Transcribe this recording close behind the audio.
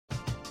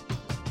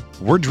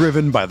We're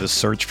driven by the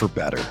search for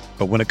better.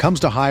 But when it comes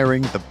to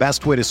hiring, the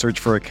best way to search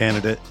for a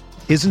candidate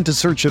isn't to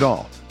search at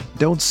all.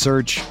 Don't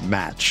search,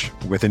 match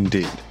with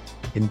Indeed.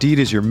 Indeed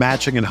is your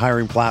matching and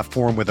hiring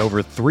platform with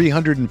over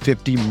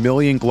 350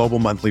 million global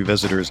monthly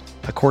visitors,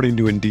 according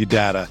to Indeed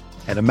data,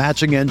 and a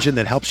matching engine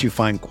that helps you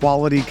find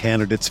quality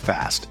candidates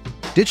fast.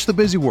 Ditch the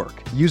busy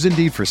work. Use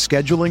Indeed for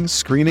scheduling,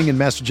 screening, and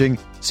messaging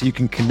so you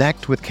can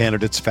connect with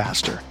candidates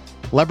faster.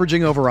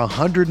 Leveraging over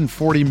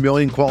 140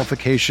 million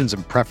qualifications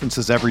and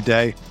preferences every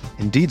day,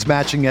 Indeed's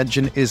matching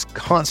engine is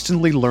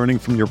constantly learning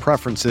from your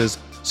preferences,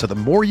 so the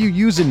more you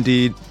use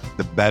Indeed,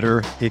 the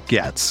better it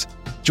gets.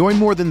 Join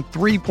more than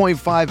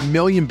 3.5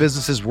 million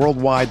businesses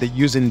worldwide that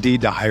use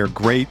Indeed to hire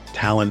great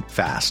talent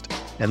fast.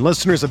 And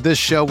listeners of this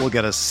show will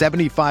get a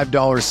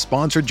 $75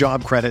 sponsored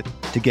job credit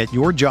to get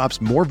your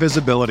jobs more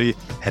visibility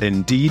at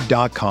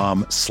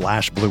Indeed.com/Blue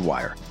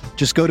Wire.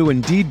 Just go to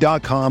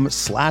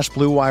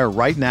Indeed.com/Blue Wire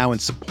right now and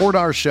support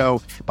our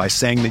show by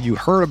saying that you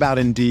heard about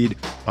Indeed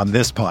on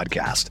this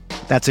podcast.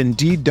 That's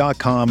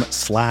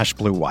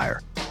Indeed.com/Blue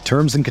Wire.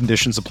 Terms and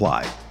conditions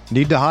apply.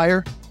 Need to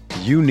hire?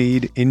 You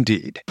need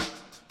Indeed.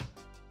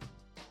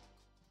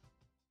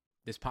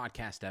 This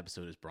podcast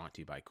episode is brought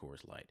to you by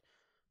Coors Light.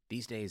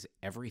 These days,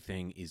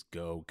 everything is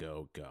go,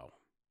 go, go.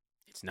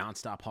 It's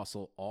nonstop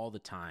hustle all the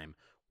time.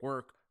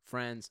 Work,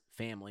 friends,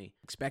 family,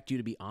 expect you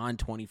to be on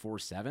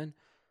 24/7.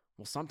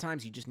 Well,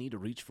 sometimes you just need to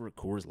reach for a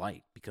Coors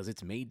Light because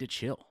it's made to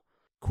chill.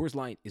 Coors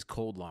Light is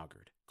cold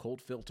lagered,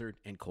 cold filtered,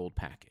 and cold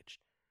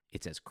packaged.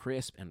 It's as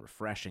crisp and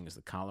refreshing as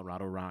the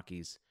Colorado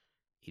Rockies.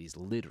 It is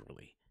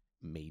literally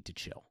made to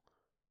chill.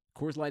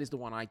 Coors Light is the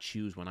one I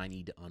choose when I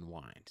need to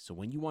unwind. So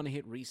when you want to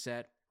hit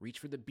reset, reach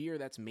for the beer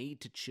that's made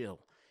to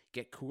chill.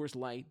 Get Coors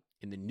Light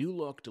in the new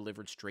look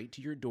delivered straight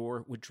to your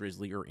door with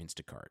Drizzly or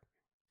Instacart.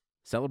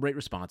 Celebrate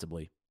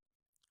responsibly.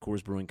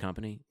 Coors Brewing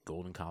Company,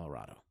 Golden,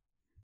 Colorado.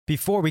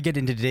 Before we get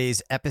into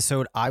today's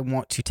episode, I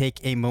want to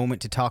take a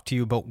moment to talk to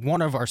you about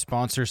one of our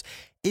sponsors,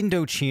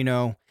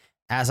 Indochino.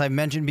 As I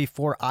mentioned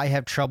before, I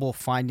have trouble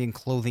finding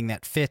clothing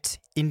that fits.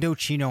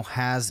 Indochino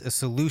has a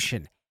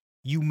solution.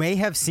 You may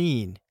have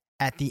seen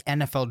at the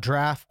NFL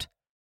draft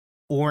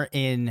or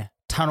in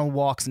tunnel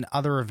walks and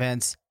other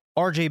events,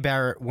 RJ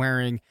Barrett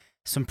wearing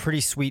some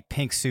pretty sweet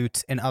pink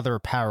suits and other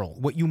apparel.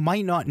 What you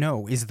might not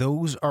know is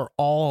those are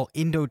all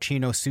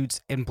Indochino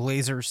suits and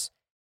blazers.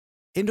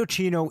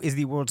 Indochino is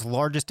the world's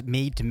largest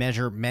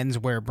made-to-measure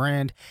menswear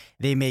brand.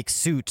 They make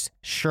suits,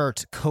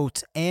 shirts,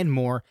 coats, and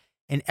more,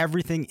 and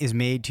everything is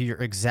made to your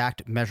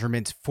exact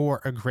measurements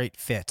for a great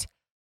fit.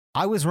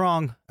 I was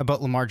wrong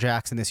about Lamar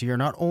Jackson this year.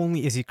 Not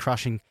only is he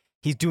crushing,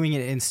 he's doing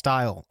it in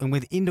style. And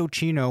with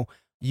Indochino,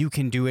 you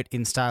can do it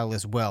in style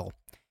as well.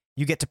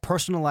 You get to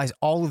personalize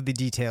all of the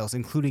details,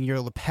 including your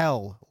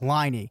lapel,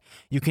 lining.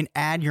 You can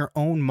add your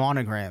own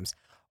monograms.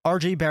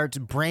 RJ Barrett's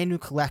brand new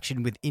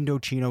collection with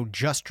Indochino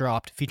just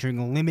dropped,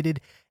 featuring limited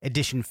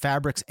edition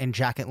fabrics and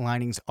jacket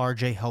linings.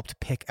 RJ helped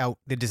pick out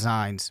the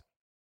designs.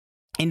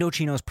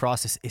 Indochino's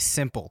process is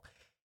simple.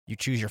 You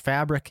choose your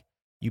fabric,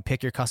 you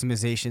pick your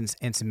customizations,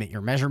 and submit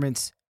your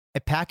measurements. A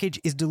package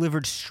is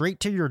delivered straight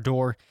to your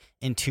door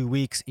in 2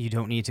 weeks. You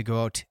don't need to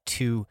go out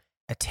to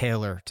a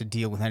tailor to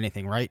deal with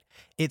anything, right?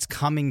 It's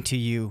coming to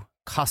you,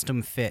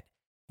 custom fit.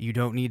 You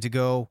don't need to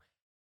go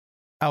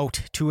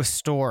out to a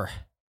store,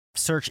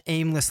 search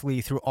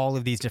aimlessly through all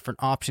of these different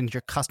options.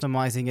 You're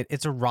customizing it.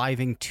 It's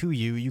arriving to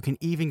you. You can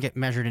even get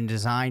measured and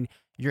design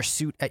your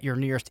suit at your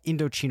nearest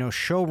Indochino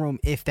showroom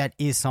if that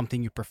is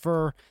something you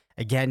prefer.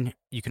 Again,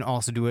 you can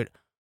also do it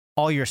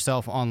all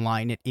yourself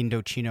online at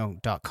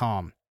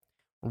Indochino.com.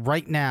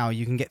 Right now,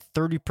 you can get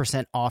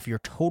 30% off your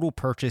total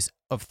purchase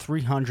of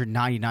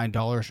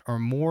 $399 or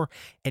more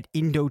at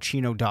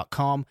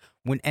Indochino.com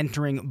when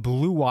entering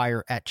Blue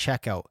Wire at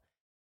checkout.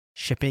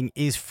 Shipping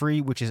is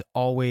free, which is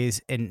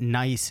always a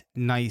nice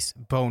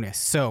bonus.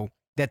 So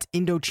that's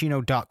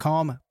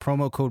Indochino.com,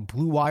 promo code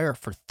BlueWire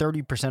for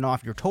 30%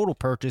 off your total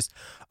purchase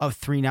of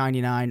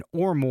 $399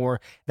 or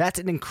more. That's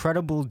an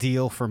incredible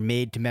deal for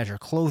made-to-measure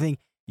clothing.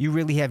 You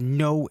really have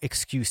no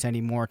excuse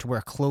anymore to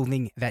wear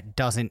clothing that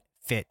doesn't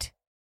fit.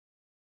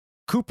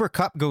 Cooper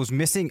Kupp goes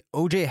missing.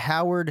 O.J.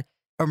 Howard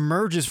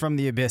emerges from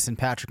the abyss and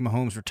Patrick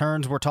Mahomes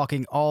returns. We're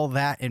talking all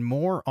that and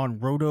more on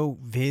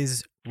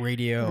RotoViz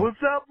Radio.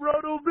 What's up,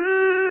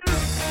 RotoViz?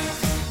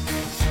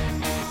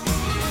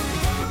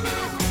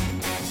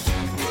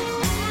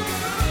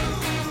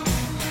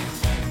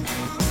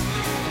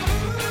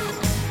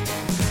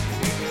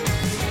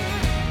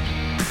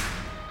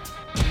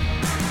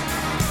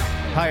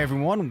 Hi,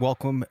 everyone.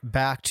 Welcome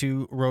back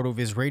to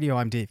RotoViz Radio.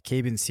 I'm Dave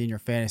Cabin, Senior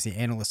Fantasy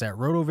Analyst at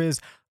RotoViz.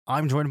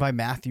 I'm joined by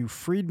Matthew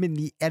Friedman,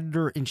 the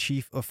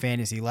Editor-in-Chief of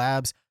Fantasy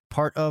Labs,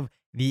 part of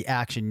the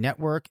Action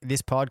Network.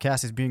 This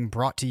podcast is being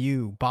brought to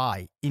you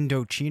by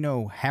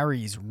Indochino,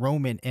 Harry's,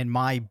 Roman, and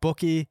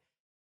MyBookie.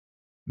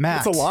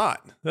 Matt. That's a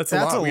lot. That's a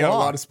lot. We got a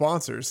lot of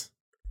sponsors.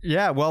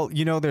 Yeah, well,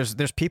 you know, there's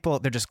people,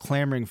 they're just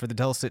clamoring for the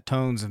dulcet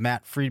tones of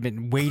Matt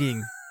Friedman,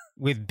 waiting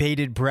with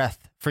bated breath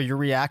for your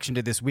reaction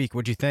to this week.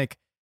 What'd you think?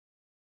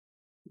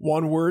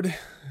 One word,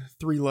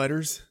 3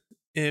 letters,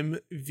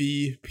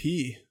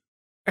 MVP.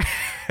 I'm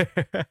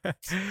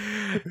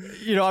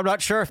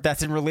not sure if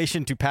that's in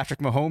relation to Patrick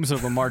Mahomes or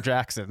Lamar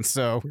Jackson.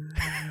 So,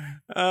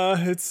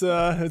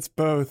 it's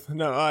both.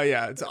 No,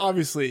 yeah, it's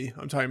obviously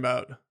I'm talking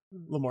about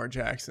Lamar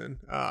Jackson.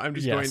 I'm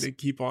just going to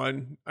keep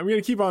on. I'm going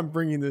to keep on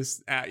bringing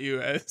this at you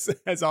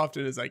as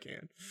often as I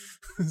can.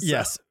 So,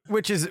 yes,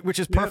 which is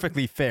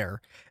perfectly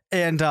fair.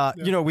 And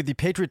with the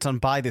Patriots on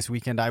bye this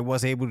weekend, I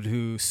was able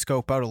to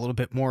scope out a little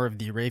bit more of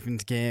the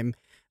Ravens game.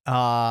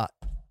 Like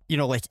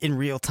in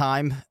real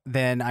time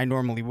than I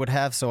normally would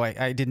have. So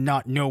I did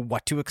not know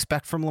what to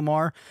expect from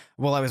Lamar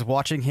while I was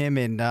watching him.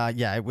 And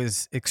it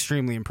was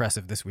extremely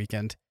impressive this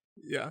weekend.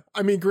 Yeah.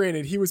 I mean,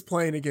 granted, he was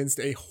playing against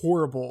a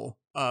horrible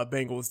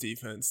Bengals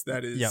defense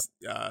that is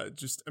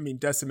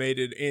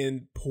decimated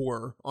and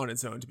poor on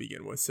its own to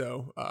begin with.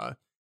 So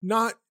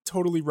not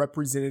totally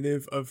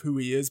representative of who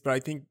he is, but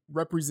I think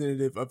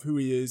representative of who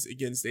he is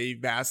against a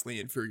vastly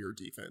inferior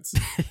defense.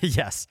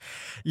 Yes.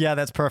 Yeah,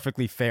 that's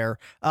perfectly fair.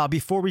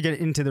 Before we get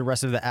into the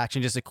rest of the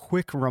action, just a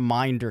quick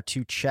reminder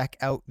to check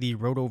out the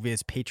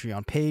RotoViz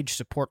Patreon page,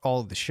 support all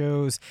of the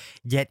shows,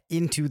 get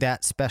into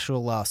that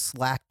special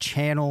Slack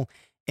channel.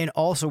 And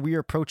also, we are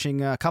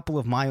approaching a couple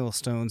of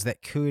milestones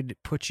that could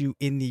put you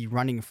in the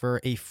running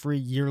for a free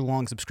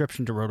year-long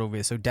subscription to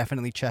RotoViz. So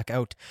definitely check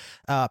out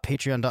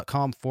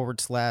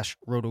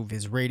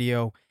patreon.com/RotoViz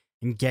Radio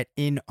and get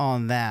in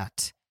on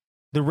that.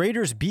 The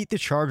Raiders beat the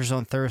Chargers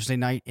on Thursday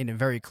night in a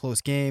very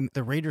close game.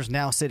 The Raiders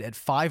now sit at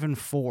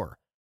 5-4.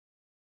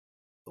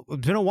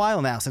 It's been a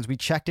while now since we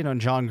checked in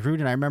on Jon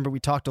Gruden. I remember we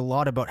talked a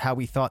lot about how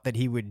we thought that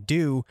he would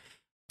do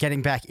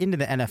getting back into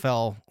the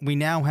NFL. We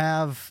now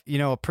have,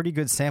 a pretty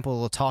good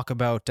sample to talk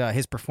about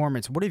his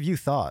performance. What have you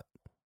thought?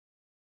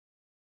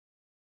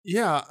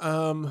 Yeah.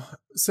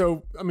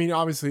 So, I mean,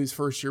 obviously his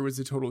first year was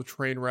a total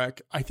train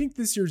wreck. I think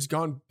this year's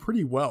gone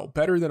pretty well,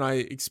 better than I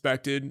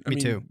expected. Me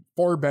too.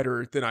 Far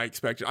better than I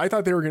expected. I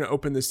thought they were going to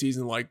open the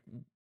season like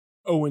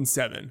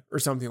 0-7 or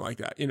something like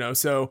that,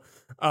 So,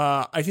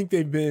 I think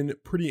they've been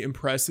pretty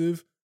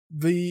impressive.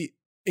 And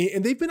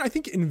they've been, I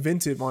think,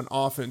 inventive on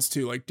offense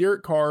too. Like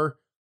Derek Carr,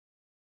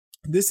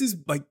 this is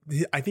like,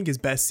 I think his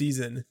best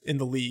season in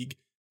the league.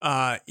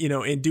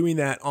 And doing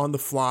that on the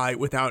fly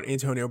without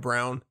Antonio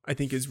Brown, I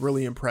think is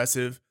really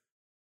impressive.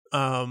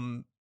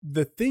 The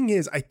thing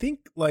is, I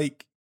think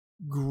like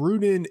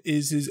Gruden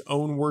is his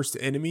own worst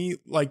enemy.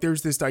 Like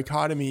there's this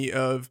dichotomy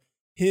of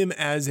him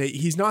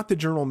he's not the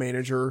general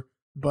manager,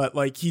 but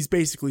like he's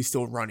basically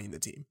still running the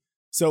team.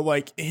 So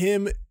like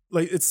him,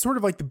 like it's sort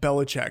of like the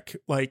Belichick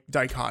like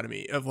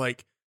dichotomy of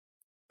like,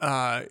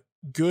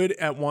 good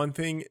at one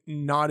thing,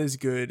 not as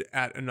good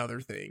at another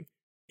thing.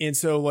 And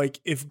so like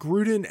if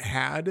Gruden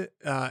had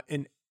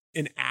an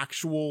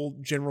actual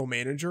general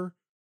manager,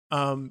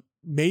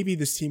 maybe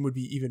this team would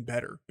be even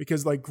better,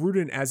 because like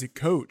Gruden as a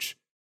coach,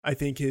 I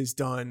think has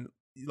done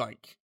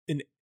like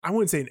I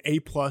wouldn't say an A+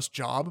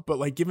 job, but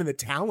like given the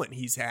talent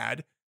he's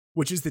had,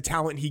 which is the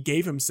talent he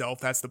gave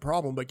himself, that's the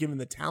problem. But given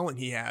the talent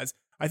he has,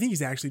 I think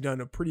he's actually done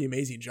a pretty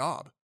amazing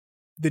job.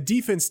 The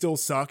defense still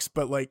sucks,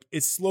 but like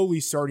it's slowly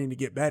starting to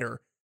get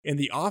better. And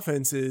the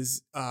offense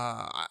is,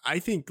 I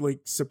think,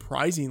 like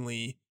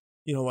surprisingly,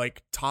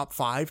 like top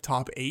 5,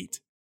 top 8.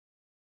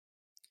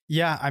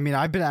 Yeah, I mean,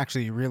 I've been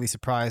actually really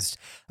surprised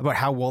about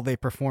how well they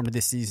performed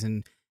this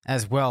season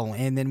as well.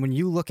 And then when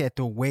you look at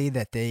the way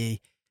that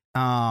they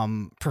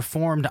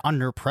performed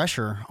under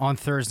pressure on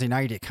Thursday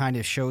night, it kind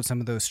of showed some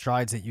of those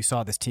strides that you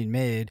saw this team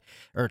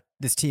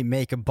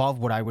make above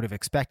what I would have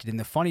expected. And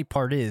the funny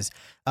part is,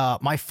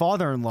 my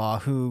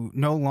father-in-law, who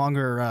no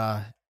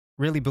longer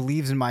really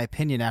believes in my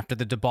opinion after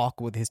the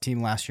debacle with his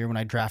team last year when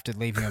I drafted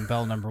Le'Veon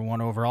Bell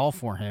 #1 overall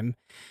for him,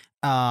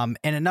 and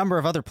a number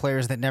of other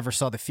players that never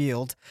saw the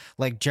field,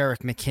 like Jerick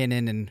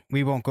McKinnon, and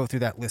we won't go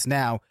through that list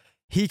now.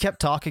 He kept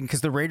talking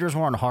because the Raiders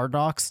were on Hard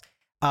Knocks.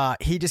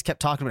 He just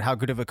kept talking about how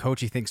good of a coach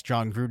he thinks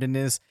Jon Gruden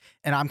is,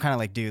 and I'm kind of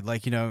like, dude,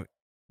 like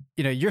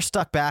you're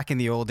stuck back in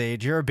the old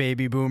age. You're a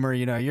baby boomer.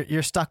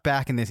 You're stuck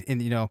back in these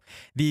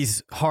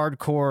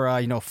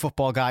hardcore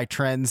football guy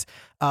trends.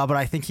 But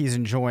I think he's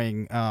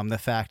enjoying the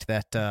fact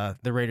that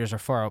the Raiders are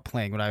far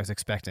outplaying what I was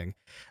expecting.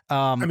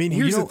 I mean,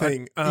 here's the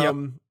thing.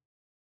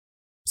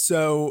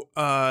 So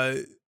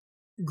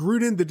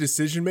Gruden, the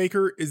decision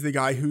maker, is the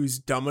guy who's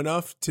dumb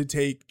enough to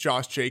take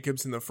Josh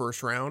Jacobs in the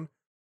first round.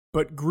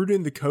 But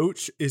Gruden, the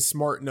coach, is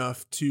smart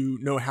enough to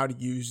know how to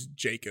use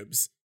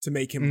Jacobs to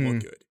make him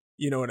look good.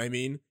 You know what I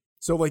mean?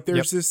 So like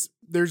there's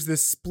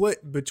this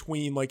split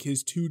between like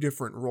his two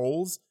different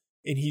roles,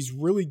 and he's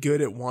really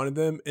good at one of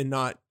them and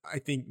not, I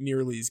think,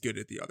 nearly as good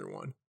at the other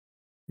one.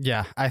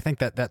 Yeah, I think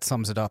that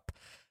sums it up.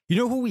 You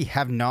know who we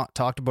have not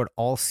talked about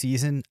all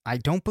season? I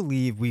don't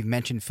believe we've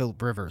mentioned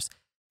Philip Rivers.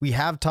 We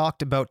have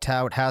talked about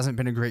how it hasn't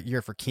been a great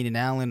year for Keenan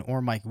Allen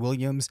or Mike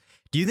Williams.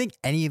 Do you think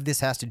any of this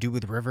has to do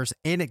with Rivers?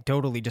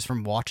 Anecdotally, just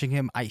from watching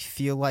him, I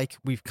feel like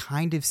we've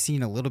kind of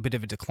seen a little bit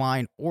of a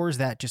decline, or is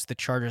that just the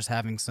Chargers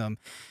having some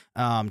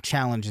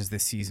challenges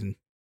this season?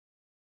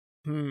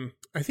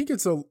 I think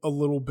it's a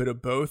little bit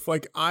of both.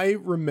 Like I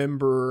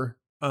remember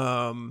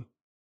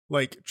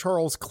like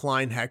Charles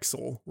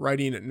Kleinhexel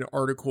writing an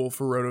article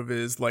for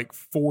RotoViz like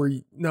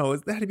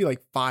that had to be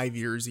like 5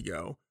 years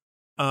ago.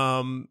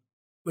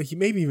 Like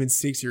maybe even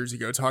 6 years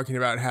ago, talking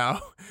about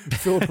how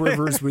Phillip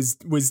Rivers was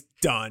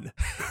done.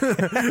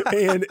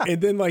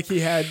 and then like he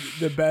had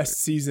the best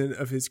season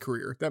of his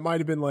career. That might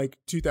have been like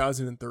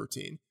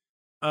 2013.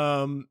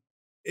 But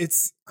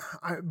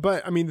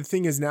I mean, the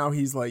thing is now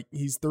he's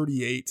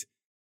 38.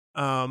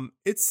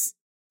 It's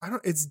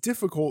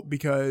difficult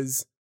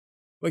because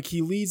like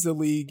he leads the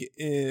league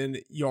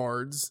in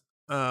yards.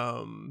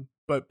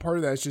 But part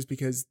of that is just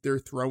because they're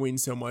throwing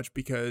so much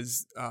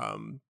because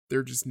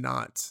they're just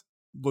not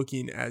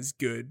looking as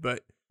good.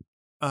 But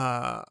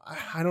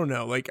I don't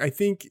know. Like I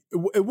think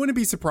it wouldn't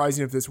be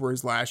surprising if this were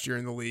his last year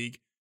in the league.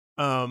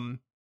 And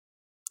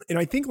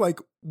I think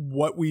like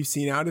what we've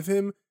seen out of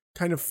him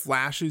kind of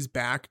flashes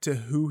back to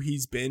who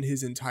he's been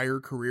his entire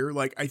career.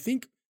 Like I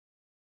think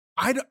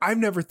I've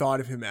never thought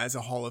of him as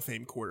a Hall of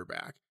Fame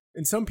quarterback.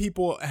 And some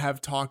people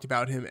have talked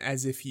about him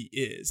as if he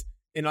is.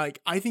 And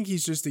like, I think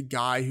he's just a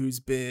guy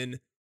who's been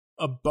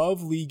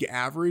above league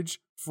average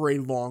for a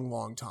long,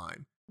 long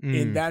time.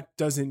 And that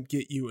doesn't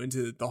get you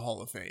into the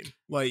Hall of Fame.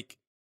 Like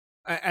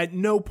at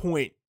no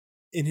point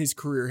in his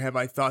career have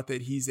I thought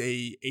that he's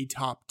a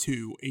top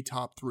 2, a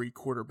top 3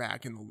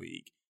 quarterback in the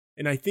league.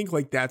 And I think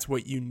like that's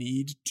what you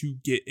need to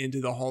get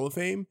into the Hall of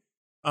Fame.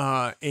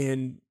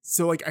 And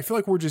so like, I feel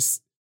like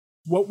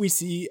what we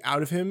see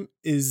out of him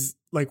is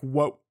like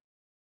what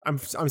I'm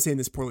saying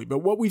this poorly, but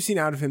what we've seen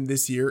out of him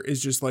this year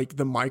is just like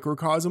the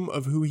microcosm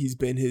of who he's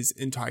been his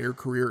entire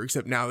career,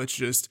 except now it's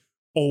just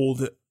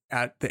old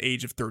at the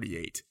age of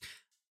 38.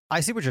 I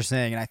see what you're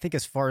saying, and I think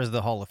as far as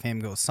the Hall of Fame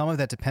goes, some of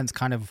that depends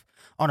kind of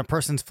on a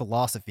person's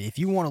philosophy. If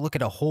you want to look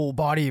at a whole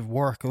body of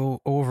work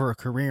over a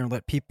career and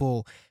let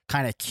people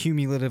kind of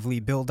cumulatively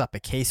build up a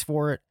case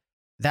for it,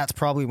 that's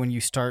probably when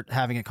you start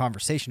having a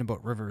conversation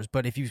about Rivers.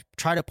 But if you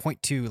try to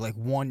point to like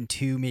 1,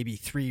 2, maybe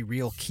 3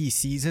 real key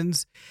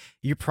seasons,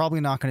 you're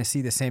probably not going to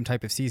see the same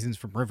type of seasons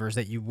from Rivers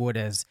that you would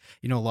as,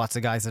 lots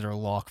of guys that are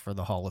locked for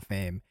the Hall of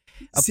Fame.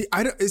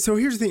 So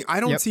here's the thing. I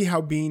don't see how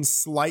being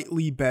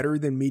slightly better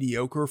than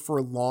mediocre for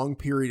a long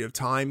period of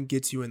time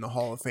gets you in the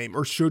Hall of Fame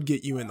or should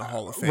get you in the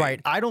Hall of Fame. Right.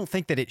 I don't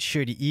think that it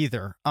should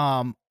either.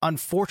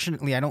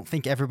 Unfortunately, I don't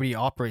think everybody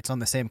operates on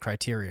the same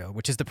criteria,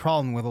 which is the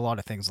problem with a lot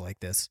of things like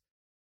this.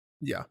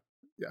 Yeah.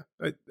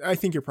 I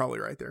think you're probably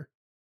right there.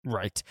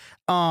 Right.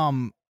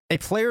 A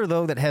player,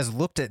 though, that has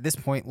looked at this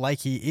point like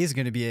he is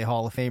going to be a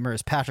Hall of Famer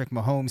is Patrick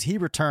Mahomes. He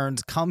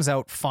returns, comes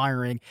out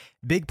firing.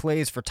 Big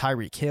plays for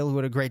Tyreek Hill, who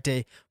had a great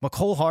day.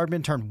 Mecole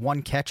Hardman turned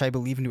one catch, I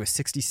believe, into a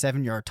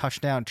 67-yard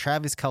touchdown.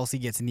 Travis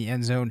Kelce gets in the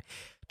end zone.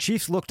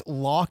 Chiefs looked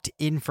locked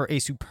in for a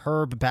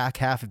superb back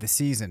half of the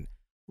season.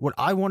 What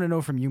I want to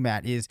know from you,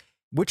 Matt, is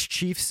which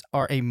Chiefs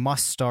are a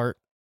must-start?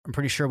 I'm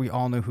pretty sure we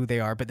all know who they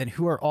are, but then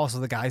who are also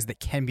the guys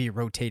that can be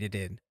rotated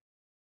in?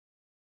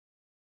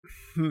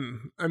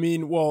 I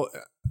mean,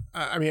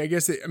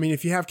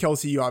 if you have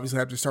Kelce, you obviously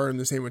have to start him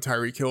the same with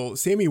Tyreek Hill.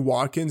 Sammy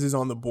Watkins is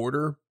on the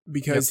border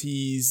because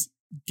he's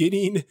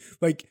getting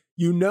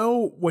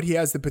what he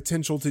has the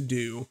potential to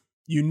do.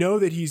 You know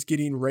that he's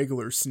getting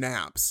regular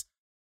snaps.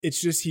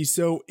 It's just he's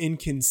so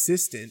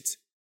inconsistent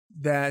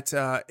that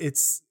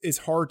it's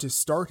hard to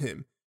start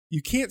him.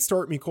 You can't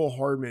start Mecole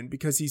Hardman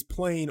because he's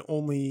playing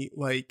only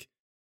like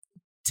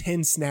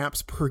 10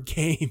 snaps per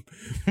game,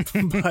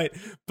 but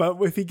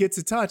if he gets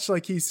a touch,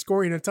 like he's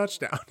scoring a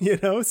touchdown,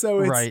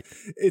 so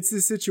it's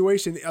this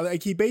situation.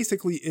 Like he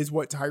basically is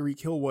what Tyreek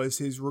Hill was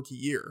his rookie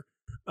year.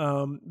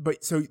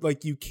 But so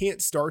like you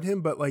can't start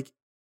him, but like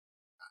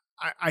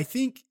I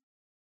think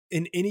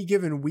in any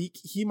given week,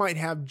 he might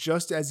have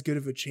just as good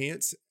of a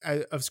chance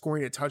of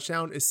scoring a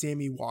touchdown as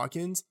Sammy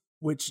Watkins,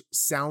 which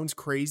sounds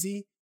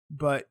crazy,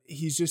 but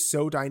he's just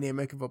so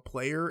dynamic of a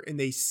player and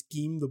they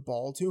scheme the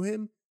ball to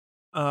him.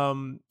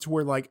 To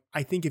where like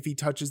I think if he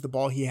touches the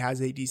ball, he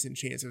has a decent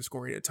chance of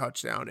scoring a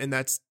touchdown, and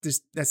that's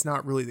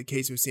not really the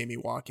case with Sammy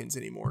Watkins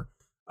anymore.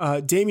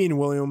 Damian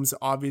Williams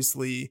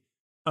obviously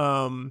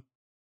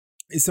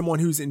is someone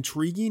who's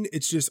intriguing.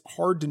 It's just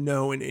hard to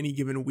know in any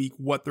given week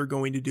what they're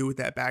going to do with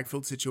that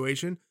backfield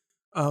situation.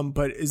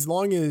 But as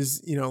long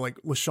as like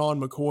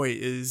LaShawn McCoy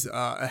is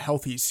a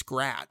healthy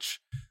scratch,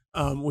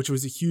 which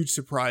was a huge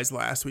surprise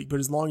last week, but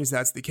as long as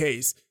that's the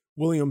case,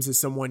 Williams is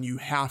someone you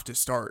have to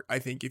start, I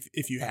think,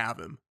 if you have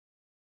him.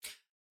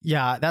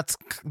 Yeah, that's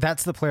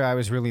the player I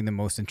was really the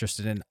most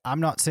interested in. I'm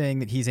not saying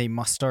that he's a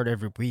must start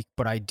every week,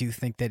 but I do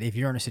think that if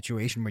you're in a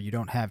situation where you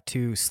don't have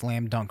 2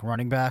 slam dunk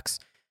running backs,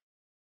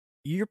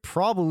 you're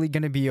probably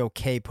going to be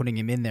okay putting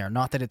him in there.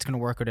 Not that it's going to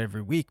work out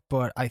every week,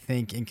 but I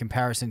think in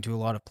comparison to a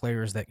lot of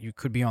players that you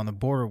could be on the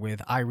border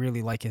with, I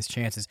really like his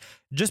chances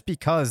just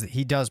because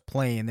he does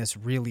play in this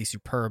really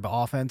superb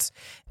offense,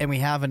 and we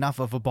have enough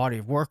of a body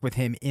of work with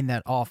him in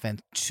that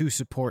offense to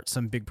support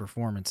some big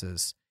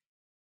performances.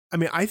 I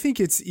mean, I think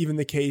it's even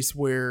the case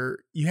where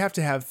you have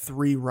to have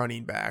 3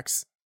 running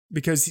backs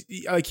because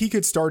like he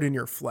could start in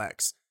your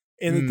flex.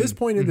 And at this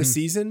point in the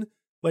season,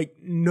 like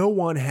no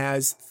one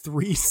has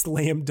 3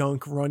 slam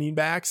dunk running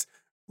backs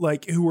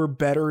like who are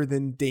better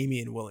than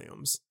Damian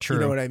Williams. True.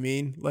 You know what I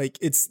mean? Like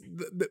it's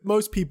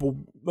most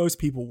people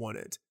want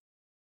it.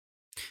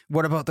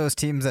 What about those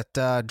teams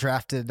that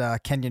drafted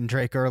Kenyon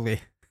Drake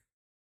early?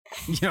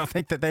 You don't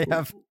think that they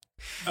have?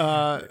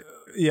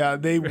 Yeah,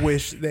 they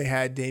wish they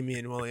had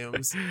Damian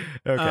Williams.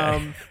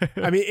 Okay.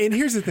 I mean, and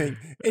here's the thing.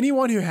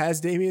 Anyone who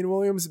has Damian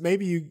Williams,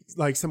 maybe you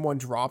like someone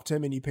dropped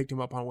him and you picked him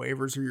up on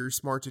waivers, or you're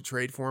smart to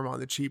trade for him on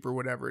the cheap or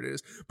whatever it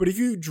is. But if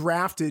you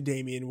drafted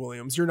Damian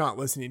Williams, you're not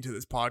listening to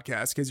this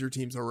podcast because your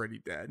team's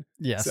already dead.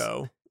 Yes.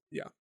 So,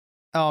 yeah.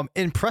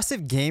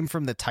 Impressive game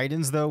from the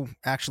Titans, though,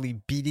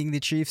 actually beating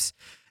the Chiefs.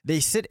 They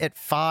sit at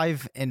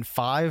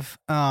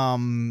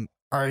 5-5.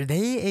 Are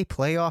they a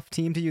playoff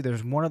team to you?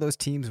 There's one of those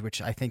teams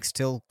which I think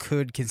still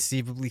could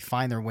conceivably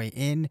find their way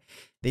in.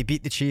 They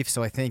beat the Chiefs,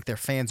 so I think their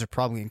fans are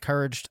probably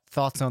encouraged.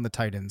 Thoughts on the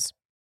Titans?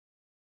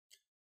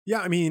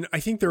 Yeah, I mean,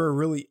 I think they're a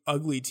really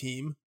ugly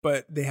team,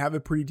 but they have a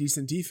pretty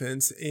decent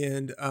defense,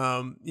 and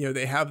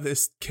they have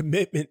this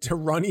commitment to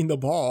running the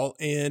ball,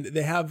 and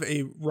they have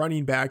a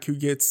running back who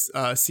gets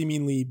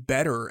seemingly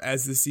better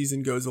as the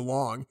season goes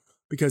along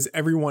because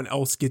everyone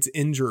else gets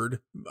injured,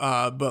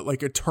 but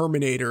like a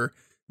Terminator,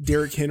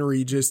 Derrick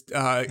Henry just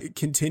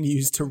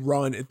continues to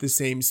run at the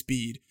same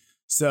speed.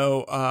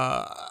 So,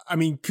 I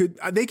mean,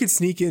 they could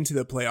sneak into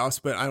the playoffs,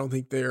 but I don't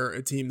think they're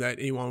a team that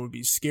anyone would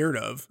be scared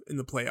of in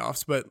the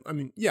playoffs. But I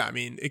mean, yeah, I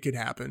mean, it could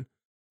happen.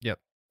 Yep.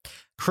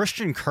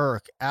 Christian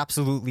Kirk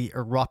absolutely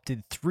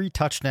erupted, 3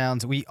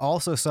 touchdowns. We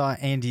also saw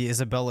Andy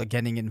Isabella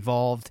getting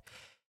involved.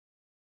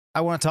 I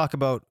want to talk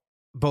about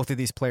both of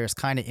these players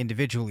kind of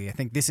individually. I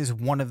think this is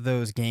one of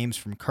those games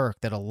from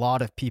Kirk that a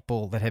lot of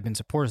people that have been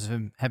supporters of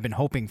him have been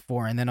hoping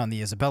for. And then on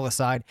the Isabella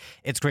side,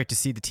 it's great to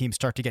see the team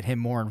start to get him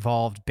more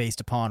involved based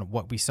upon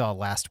what we saw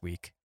last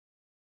week.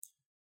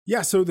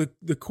 Yeah. So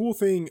the cool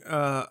thing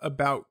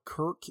about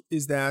Kirk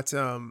is that,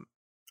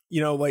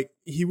 like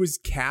he was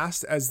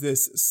cast as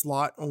this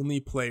slot only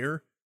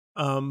player.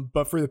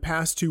 But for the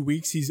past 2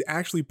 weeks, he's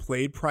actually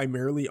played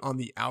primarily on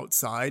the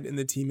outside, and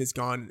the team has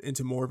gone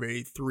into more of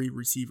a 3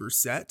 receiver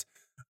set.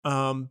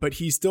 But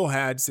he still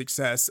had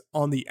success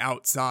on the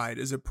outside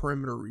as a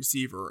perimeter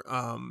receiver,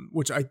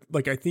 which I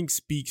think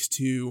speaks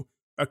to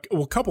a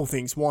couple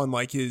things. One,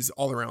 like his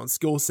all around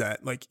skill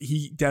set, like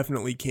he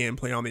definitely can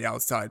play on the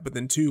outside, but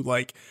then 2,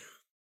 like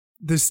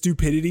the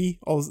stupidity.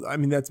 I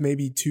mean, that's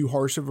maybe too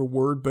harsh of a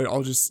word, but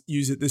I'll just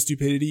use it. The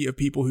stupidity of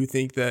people who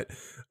think that,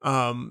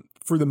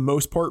 for the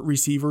most part,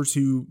 receivers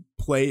who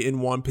play in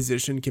one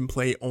position can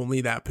play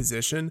only that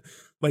position.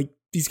 Like,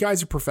 these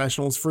guys are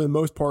professionals. For the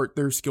most part,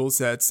 their skill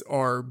sets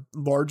are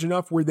large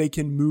enough where they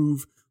can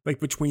move like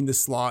between the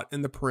slot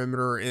and the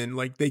perimeter, and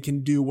like they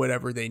can do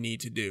whatever they need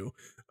to do.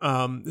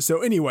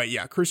 So anyway,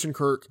 yeah, Christian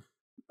Kirk,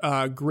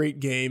 great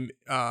game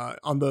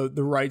on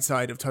the right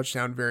side of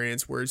touchdown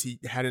variance, whereas he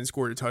hadn't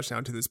scored a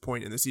touchdown to this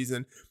point in the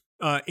season.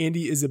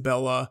 Andy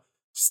Isabella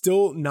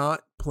still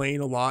not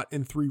playing a lot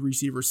in 3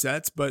 receiver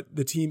sets, but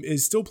the team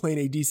is still playing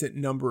a decent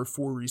number of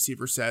 4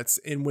 receiver sets.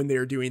 And when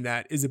they're doing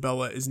that,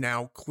 Isabella is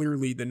now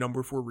clearly the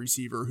number 4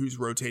 receiver who's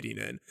rotating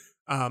in.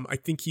 I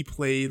think he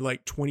played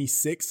like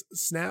 26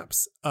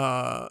 snaps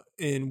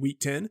in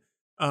week 10,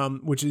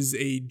 which is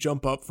a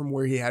jump up from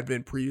where he had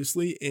been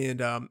previously.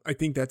 And I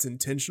think that's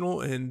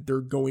intentional, and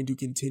they're going to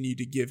continue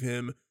to give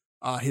him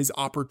his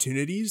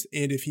opportunities.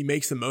 And if he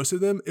makes the most of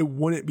them, it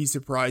wouldn't be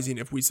surprising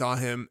if we saw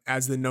him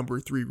as the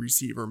number 3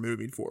 receiver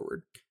moving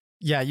forward.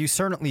 Yeah, you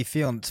certainly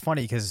feel, and it's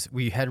funny because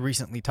we had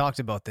recently talked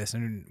about this,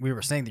 and we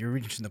were saying that you're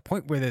reaching the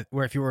point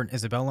where if you were an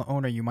Isabella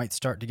owner, you might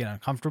start to get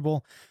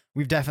uncomfortable.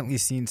 We've definitely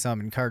seen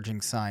some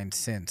encouraging signs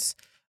since.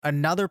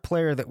 Another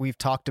player that we've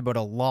talked about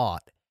a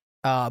lot,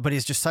 but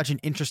is just such an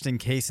interesting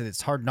case that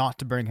it's hard not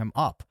to bring him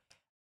up.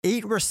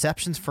 8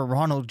 receptions for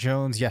Ronald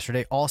Jones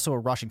yesterday, also a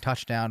rushing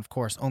touchdown, of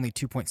course, only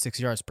 2.6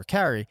 yards per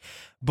carry.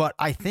 But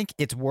I think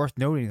it's worth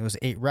noting those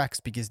 8 recs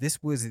because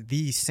this was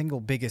the single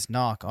biggest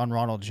knock on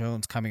Ronald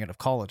Jones coming out of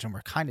college, and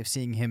we're kind of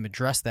seeing him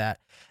address that.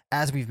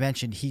 As we've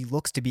mentioned, he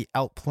looks to be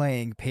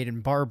outplaying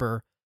Peyton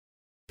Barber.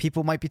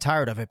 People might be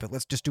tired of it, but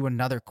let's just do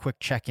another quick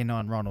check-in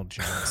on Ronald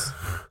Jones.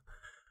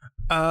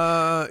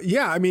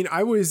 Yeah, I mean,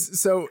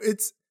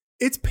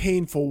 it's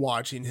painful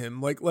watching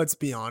him. Like, let's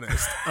be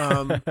honest.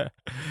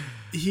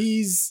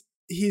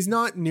 He's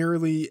not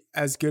nearly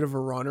as good of a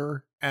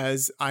runner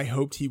as I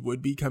hoped he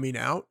would be coming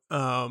out.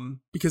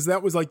 Because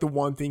that was like the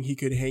one thing he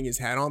could hang his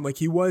hat on. Like,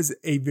 he was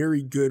a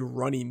very good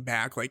running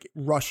back, like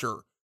rusher,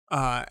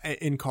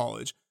 in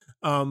college.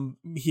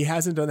 He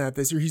hasn't done that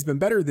this year. He's been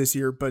better this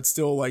year, but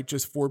still like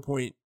just 4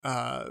 point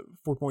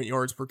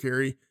yards per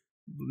carry.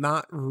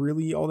 Not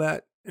really all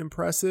that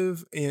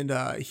impressive. And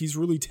he's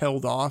really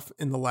tailed off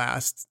in the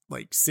last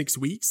like 6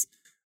 weeks.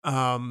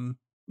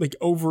 Like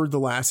over the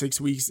last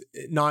 6 weeks,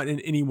 not in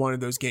any one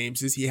of those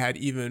games has he had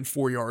even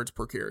 4 yards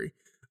per carry.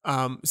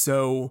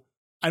 So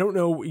I don't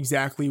know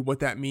exactly what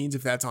that means,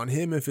 if that's on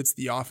him, if it's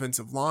the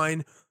offensive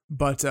line,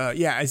 but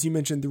yeah, as you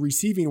mentioned, the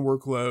receiving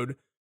workload,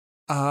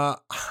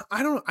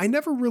 I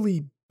never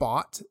really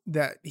bought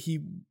that he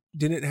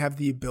didn't have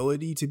the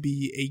ability to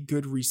be a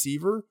good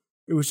receiver.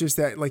 It was just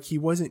that like he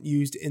wasn't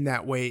used in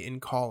that way in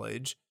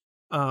college.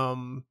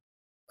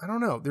 I don't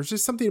know. There's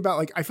just something about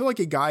like, I feel like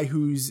a guy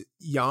who's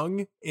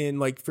young and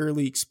like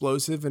fairly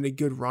explosive and a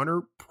good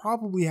runner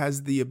probably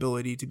has the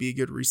ability to be a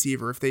good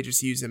receiver if they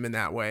just use him in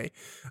that way.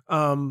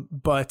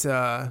 But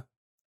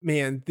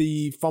man,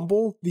 the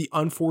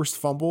unforced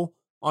fumble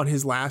on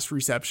his last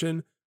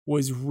reception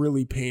was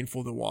really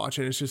painful to watch.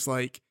 And it's just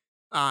like,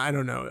 I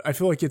don't know. I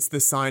feel like it's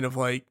the sign of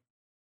like,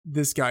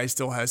 this guy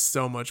still has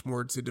so much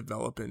more to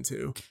develop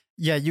into.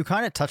 Yeah, you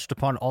kind of touched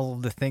upon all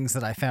of the things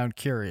that I found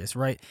curious,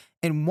 right?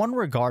 In one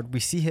regard, we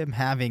see him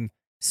having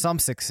some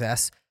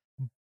success,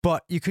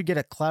 but you could get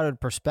a clouded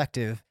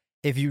perspective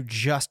if you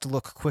just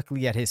look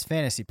quickly at his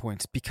fantasy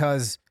points,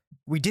 because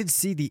we did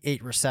see the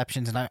 8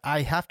 receptions, and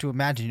I have to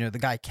imagine, the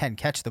guy can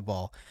catch the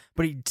ball,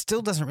 but he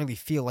still doesn't really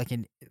feel like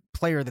a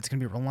player that's going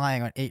to be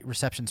relying on 8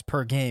 receptions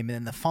per game. And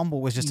then the fumble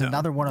was just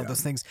another one of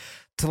those things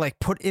to like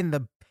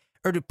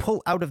to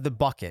pull out of the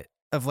bucket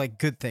of like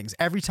good things.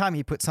 Every time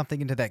he puts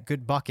something into that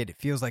good bucket, it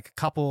feels like a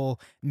couple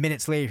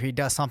minutes later he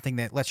does something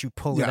that lets you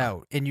pull it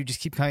out, and you just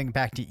keep coming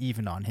back to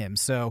even on him.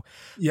 So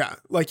yeah,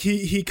 like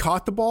he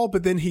caught the ball,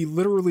 but then he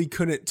literally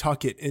couldn't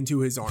tuck it into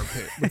his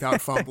armpit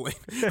without fumbling,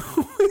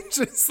 which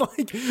is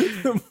like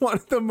one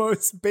of the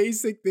most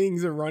basic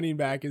things a running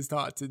back is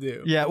taught to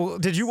do. Yeah. Well,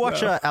 did you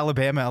watch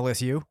Alabama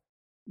LSU?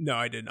 No,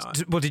 I did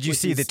not. Well, did you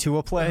see the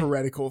Tua play?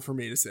 Heretical for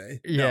me to say.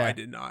 Yeah. No, I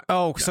did not.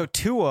 Oh, no. So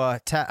Tua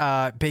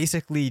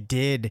basically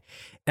did,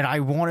 and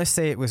I want to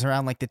say it was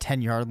around like the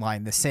 10-yard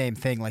line, the same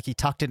thing. Like he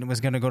tucked it and was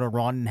going to go to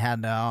run and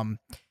had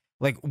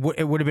it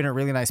would have been a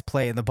really nice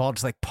play, and the ball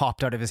just like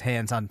popped out of his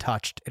hands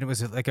untouched, and it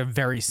was like a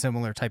very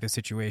similar type of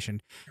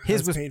situation.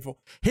 His was painful.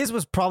 His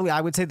was probably, I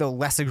would say, though,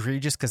 less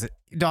egregious because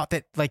not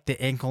that like the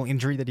ankle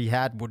injury that he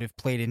had would have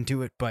played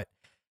into it, but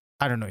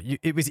I don't know.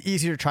 It was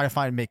easier to try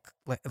to make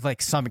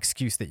like some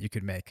excuse that you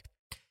could make.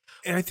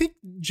 And I think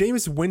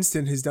Jameis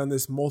Winston has done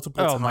this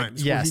multiple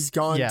times. Where he's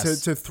gone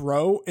to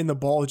throw and the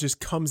ball just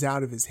comes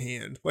out of his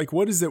hand. Like,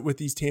 what is it with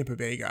these Tampa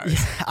Bay guys?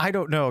 Yeah, I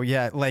don't know.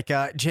 Yeah, like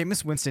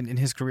Jameis Winston in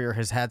his career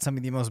has had some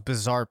of the most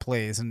bizarre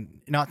plays,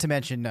 and not to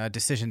mention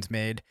decisions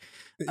made,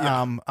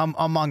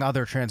 among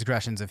other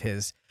transgressions of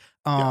his.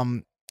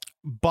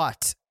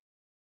 But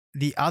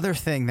the other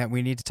thing that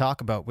we need to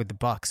talk about with the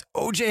Bucs,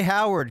 OJ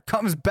Howard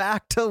comes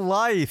back to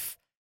life.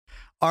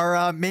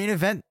 Our main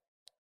event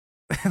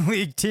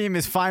league team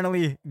is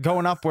finally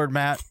going upward,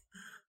 Matt.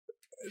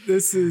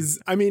 Is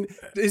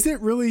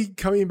it really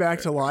coming back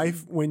to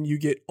life when you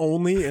get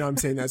only, and I'm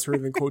saying that sort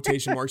of in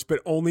quotation marks, but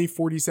only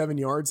 47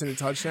 yards and a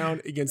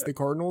touchdown against the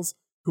Cardinals,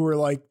 who are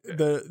like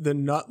the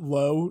nut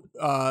low,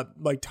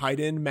 like tight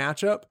end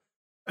matchup?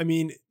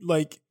 It's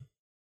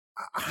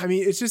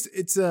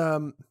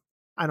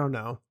I don't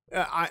know.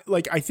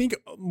 I think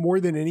more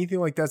than anything,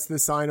 like that's the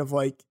sign of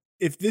like,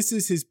 if this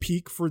is his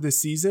peak for the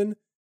season,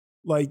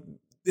 like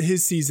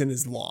his season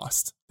is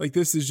lost. Like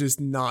this is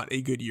just not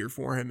a good year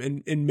for him.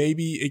 And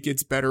maybe it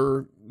gets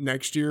better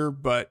next year,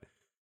 but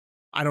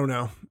I don't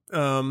know.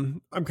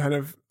 I'm kind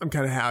of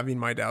having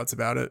my doubts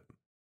about it.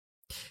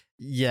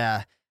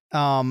 Yeah.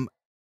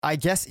 I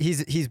guess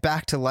he's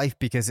back to life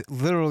because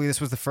literally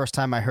this was the first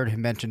time I heard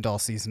him mentioned all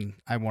season,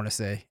 I want to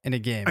say, in a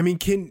game. I mean,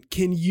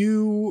 can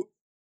you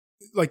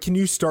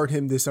start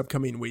him this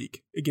upcoming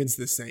week against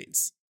the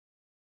Saints?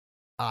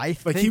 I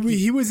think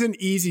he was an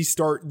easy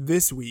start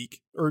this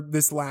week or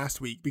this last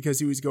week because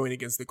he was going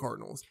against the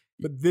Cardinals.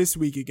 But this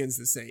week against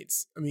the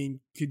Saints, I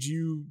mean, could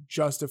you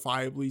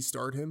justifiably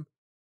start him?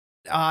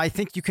 I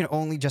think you can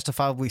only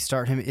justifiably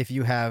start him if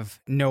you have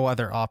no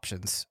other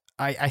options.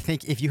 I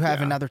think if you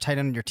have another tight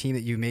end on your team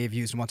that you may have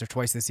used once or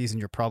twice this season,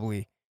 you're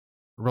probably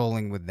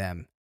rolling with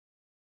them.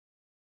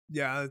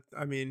 Yeah,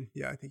 I mean,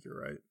 I think you're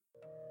right.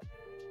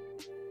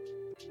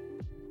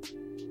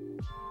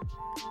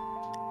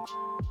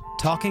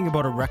 Talking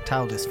about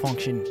erectile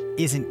dysfunction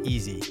isn't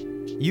easy.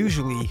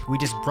 Usually, we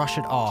just brush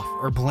it off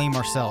or blame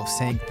ourselves,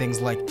 saying things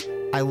like,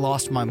 I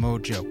lost my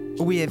mojo.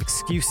 Or we have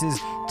excuses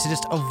to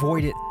just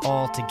avoid it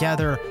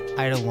altogether.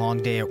 I had a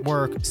long day at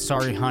work.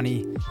 Sorry,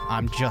 honey.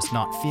 I'm just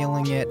not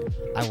feeling it.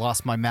 I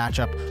lost my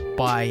matchup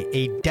by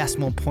a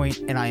decimal point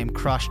and I am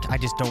crushed. I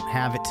just don't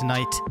have it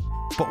tonight.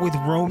 But with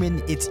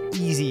Roman, it's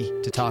easy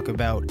to talk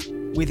about.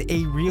 With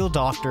a real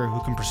doctor who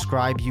can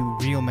prescribe you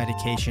real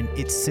medication,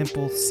 it's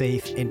simple,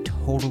 safe, and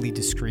totally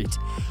discreet.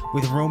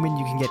 With Roman,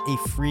 you can get a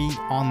free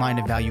online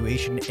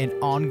evaluation and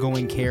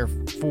ongoing care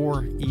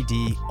for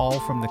ED,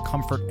 all from the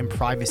comfort and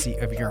privacy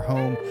of your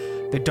home.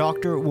 The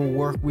doctor will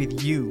work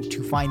with you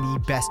to find the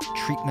best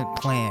treatment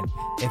plan.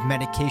 If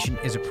medication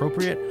is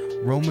appropriate,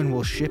 Roman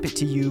will ship it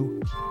to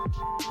you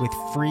with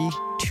free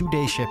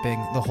 2-day shipping.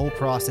 The whole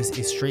process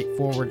is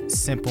straightforward,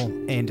 simple,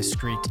 and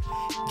discreet.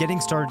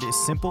 Getting started is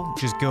simple.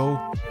 Just go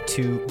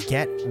to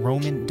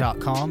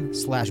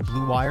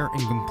getroman.com/bluewire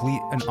and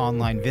complete an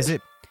online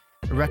visit.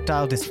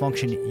 Erectile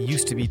dysfunction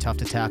used to be tough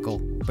to tackle,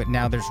 but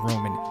now there's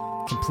Roman.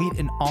 Complete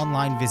an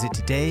online visit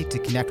today to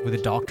connect with a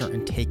doctor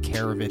and take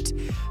care of it.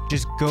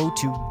 Just go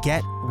to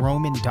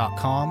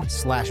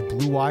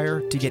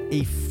GetRoman.com/BlueWire to get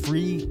a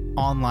free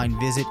online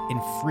visit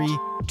and free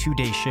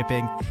 2-day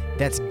shipping.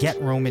 That's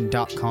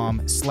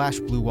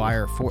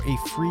GetRoman.com/BlueWire for a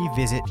free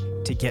visit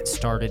to get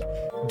started.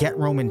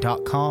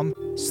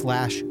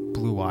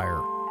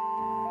 GetRoman.com/BlueWire.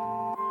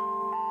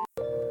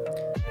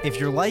 If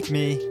you're like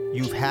me,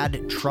 you've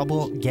had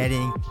trouble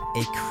getting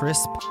a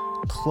crisp,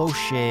 close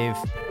shave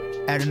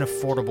at an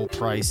affordable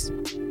price.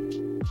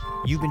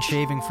 You've been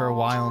shaving for a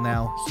while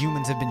now.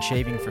 Humans have been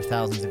shaving for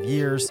thousands of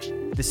years.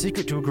 The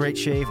secret to a great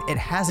shave, it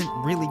hasn't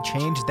really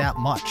changed that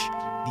much.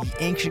 The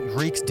ancient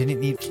Greeks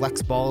didn't need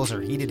flex balls or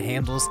heated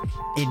handles,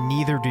 and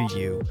neither do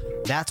you.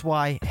 That's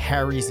why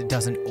Harry's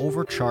doesn't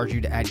overcharge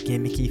you to add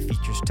gimmicky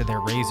features to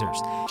their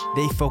razors.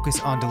 They focus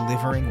on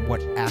delivering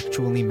what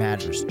actually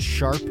matters: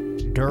 sharp,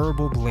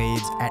 durable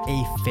blades at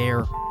a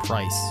fair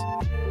price.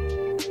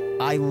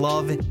 I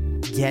love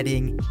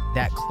getting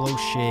that close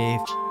shave,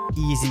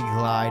 easy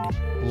glide,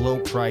 low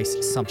price,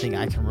 something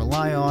I can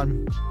rely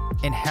on.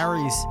 And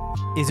Harry's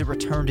is a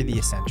return to the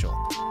essential.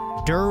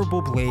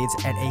 Durable blades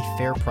at a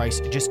fair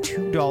price, just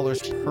 $2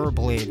 per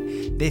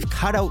blade. They've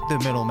cut out the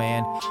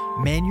middleman,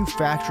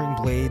 manufacturing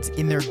blades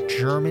in their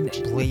German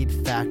blade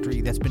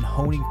factory that's been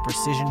honing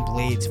precision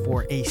blades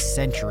for a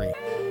century,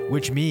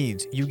 which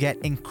means you get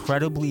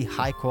incredibly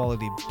high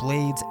quality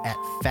blades at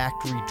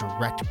factory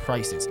direct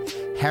prices.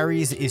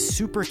 Harry's is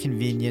super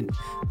convenient.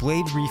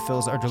 Blade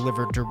refills are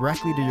delivered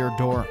directly to your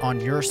door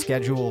on your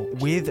schedule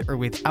with or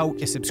without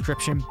a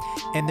subscription,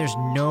 and there's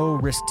no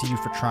risk to you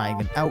for trying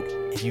them out.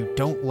 If you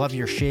don't love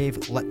your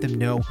shave, let them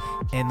know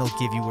and they'll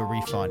give you a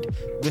refund.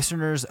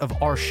 Listeners of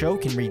our show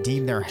can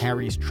redeem their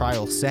Harry's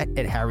trial set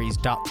at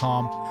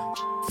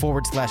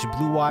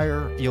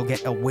harrys.com/BlueWire. You'll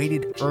get a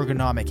weighted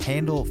ergonomic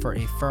handle for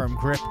a firm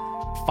grip,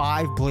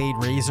 5-blade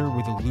razor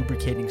with a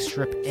lubricating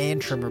strip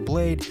and trimmer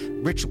blade,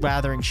 rich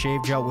lathering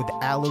shave gel with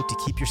aloe to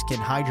keep your skin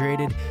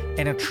hydrated,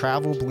 and a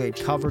travel blade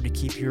cover to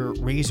keep your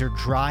razor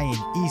dry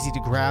and easy to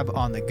grab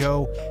on the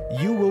go.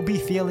 You will be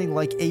feeling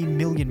like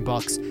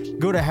 $1,000,000.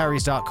 Go to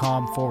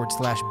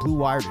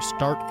harrys.com/BlueWire to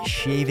start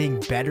shaving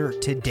better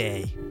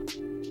today.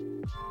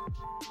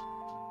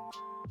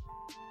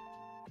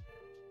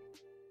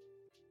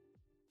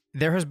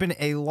 There has been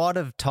a lot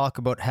of talk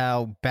about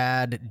how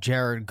bad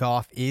Jared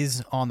Goff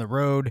is on the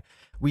road.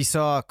 We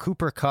saw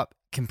Cooper Kupp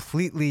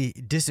completely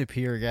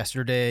disappear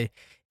yesterday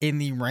in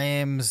the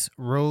Rams'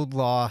 road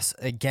loss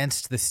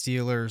against the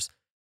Steelers.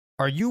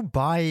 Are you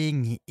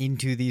buying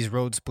into these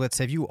road splits?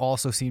 Have you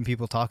also seen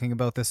people talking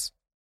about this?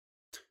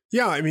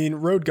 Yeah, I mean,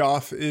 road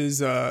Goff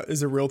is a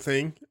real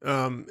thing.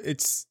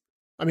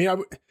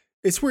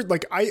 It's weird.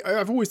 Like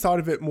I've always thought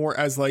of it more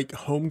as like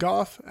home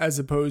Goff as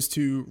opposed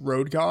to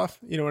road Goff.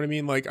 You know what I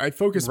mean? Like I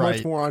focus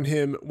much more on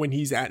him when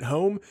he's at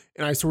home,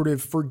 and I sort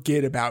of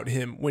forget about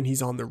him when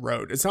he's on the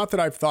road. It's not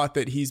that I've thought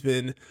that he's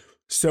been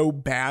so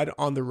bad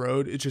on the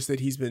road. It's just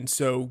that he's been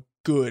so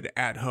good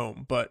at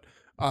home. But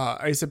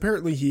I guess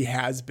apparently he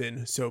has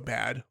been so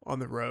bad on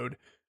the road.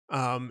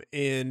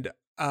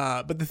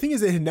 But the thing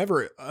is, it had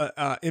never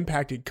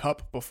impacted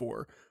Kupp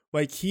before.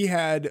 Like he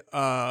had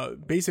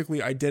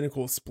basically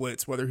identical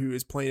splits, whether he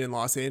was playing in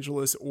Los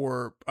Angeles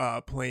or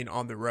playing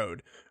on the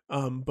road.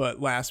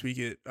 But last week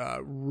it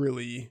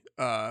really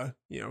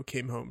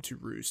came home to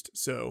roost.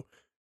 So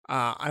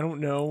I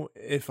don't know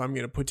if I'm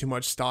going to put too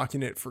much stock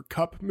in it for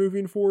Kupp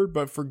moving forward,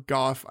 but for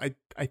Goff, I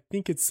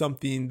think it's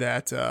something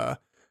that I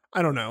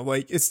don't know.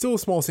 Like it's still a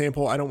small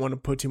sample. I don't want to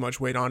put too much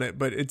weight on it,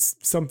 but it's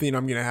something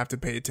I'm going to have to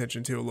pay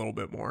attention to a little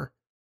bit more.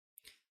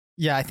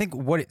 Yeah, I think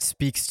what it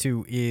speaks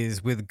to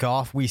is with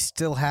Goff, we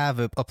still have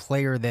a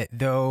player that,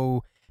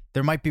 though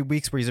there might be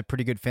weeks where he's a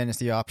pretty good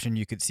fantasy option,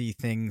 you could see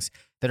things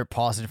that are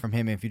positive from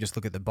him. If you just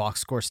look at the box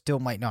score, still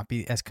might not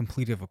be as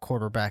complete of a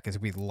quarterback as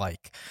we'd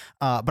like.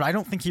 But I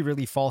don't think he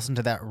really falls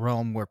into that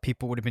realm where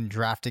people would have been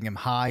drafting him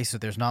high, so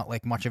there's not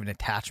like much of an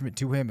attachment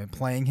to him and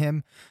playing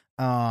him.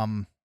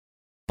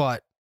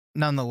 But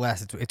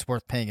nonetheless, it's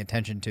worth paying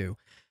attention to.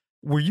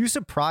 Were you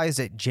surprised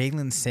at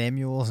Jalen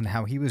Samuels and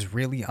how he was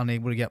really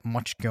unable to get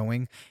much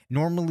going?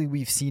 Normally,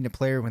 we've seen a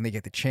player when they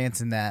get the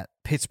chance in that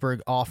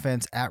Pittsburgh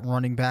offense at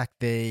running back,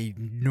 they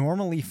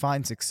normally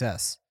find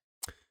success.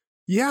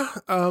 Yeah,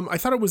 I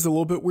thought it was a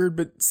little bit weird,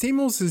 but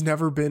Samuels has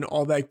never been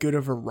all that good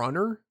of a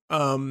runner.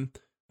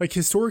 Like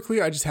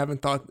historically, I just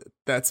haven't thought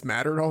that's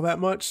mattered all that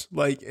much.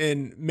 Like,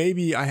 and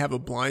maybe I have a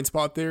blind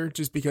spot there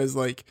just because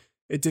like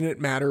it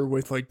didn't matter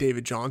with like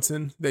David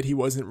Johnson that he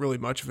wasn't really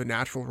much of a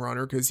natural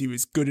runner because he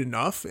was good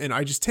enough. And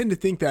I just tend to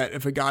think that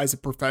if a guy's a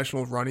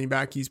professional running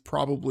back, he's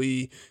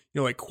probably,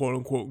 like quote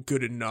unquote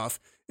good enough,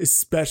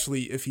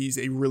 especially if he's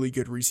a really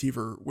good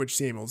receiver, which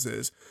Samuels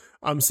is.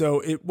 So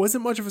it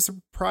wasn't much of a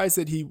surprise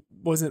that he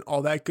wasn't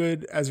all that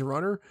good as a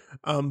runner.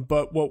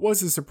 But what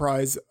was a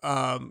surprise,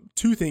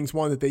 two things.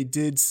 One, that they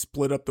did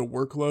split up the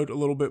workload a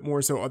little bit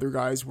more, so other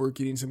guys were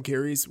getting some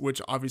carries,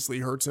 which obviously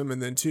hurts him. And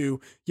then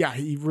two, yeah,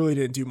 he really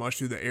didn't do much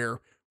through the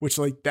air, which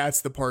like that's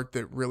the part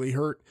that really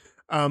hurt.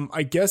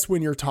 I guess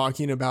when you're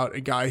talking about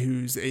a guy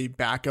who's a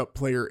backup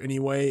player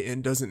anyway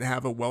and doesn't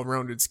have a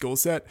well-rounded skill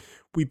set,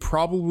 we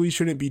probably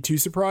shouldn't be too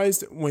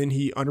surprised when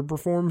he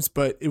underperforms,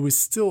 but it was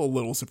still a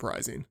little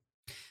surprising.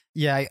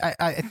 Yeah,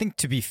 I think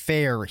to be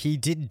fair, he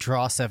did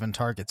draw 7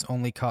 targets,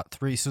 only caught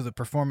 3, so the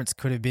performance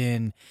could have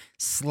been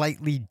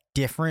slightly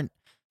different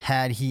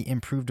had he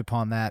improved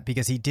upon that,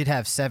 because he did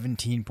have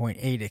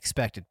 17.8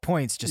 expected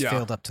points, just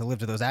failed up to live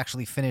to those.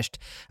 Actually finished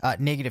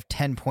negative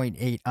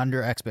 10.8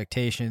 under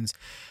expectations.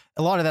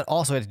 A lot of that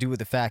also had to do with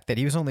the fact that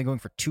he was only going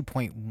for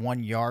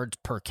 2.1 yards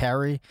per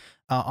carry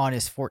on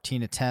his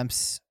 14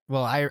 attempts.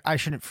 Well, I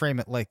shouldn't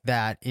frame it like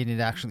that in it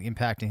actually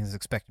impacting his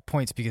expected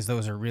points, because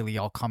those are really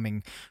all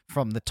coming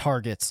from the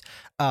targets.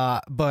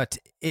 But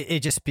it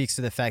just speaks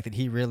to the fact that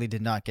he really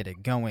did not get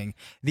it going.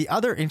 The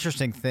other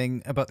interesting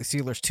thing about the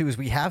Steelers, too, is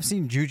we have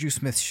seen Juju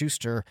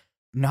Smith-Schuster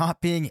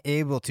not being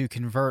able to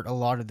convert a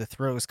lot of the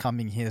throws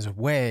coming his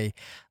way.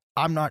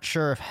 I'm not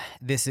sure if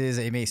this is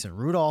a Mason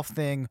Rudolph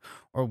thing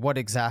or what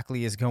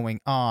exactly is going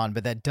on,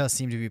 but that does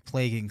seem to be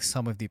plaguing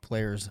some of the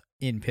players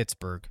in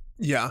Pittsburgh.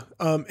 Yeah.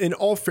 In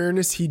all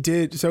fairness, he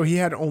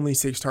had only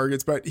 6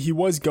 targets, but he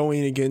was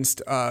going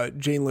against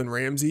Jalen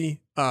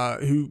Ramsey,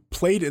 who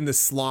played in the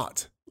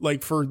slot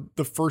like for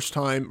the first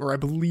time, or I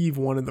believe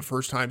one of the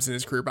first times in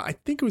his career, but I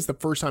think it was the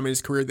first time in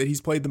his career that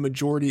he's played the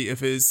majority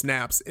of his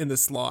snaps in the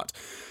slot.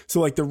 So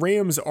like the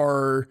Rams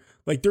are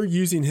like, they're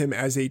using him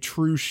as a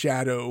true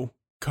shadow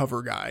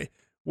cover guy,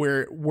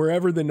 where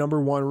wherever the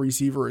number 1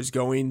 receiver is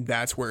going,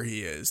 that's where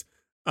he is.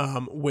 So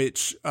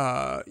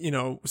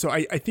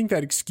I think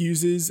that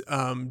excuses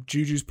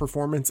Juju's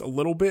performance a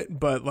little bit,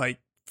 but like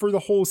for the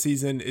whole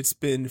season, it's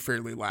been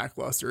fairly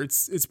lackluster.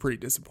 It's pretty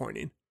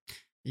disappointing.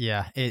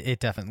 Yeah, it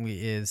definitely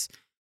is.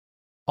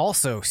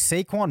 Also,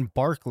 Saquon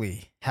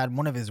Barkley had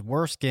one of his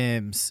worst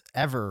games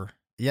ever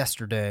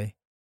yesterday.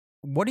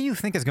 What do you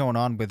think is going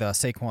on with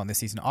Saquon this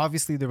season?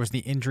 Obviously, there was the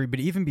injury, but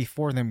even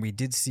before then, we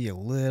did see a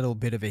little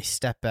bit of a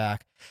step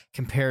back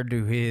compared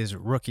to his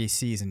rookie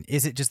season.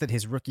 Is it just that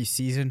his rookie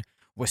season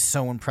was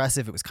so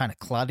impressive, it was kind of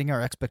clouding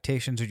our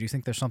expectations, or do you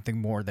think there's something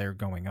more there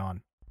going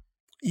on?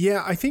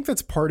 Yeah, I think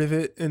that's part of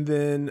it. And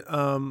then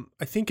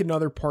I think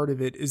another part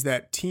of it is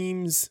that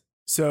teams,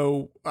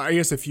 so I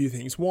guess a few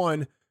things.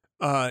 One,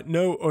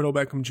 no Odell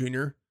Beckham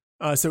Jr.,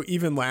 so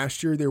even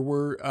last year, there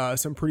were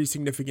some pretty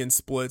significant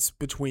splits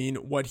between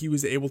what he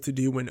was able to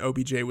do when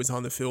OBJ was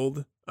on the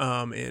field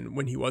and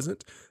when he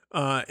wasn't.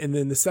 And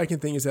then the second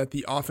thing is that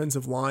the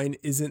offensive line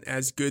isn't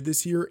as good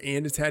this year,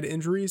 and it's had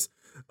injuries.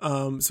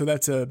 So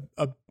that's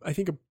I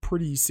think a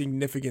pretty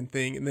significant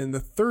thing. And then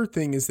the third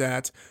thing is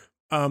that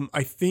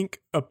I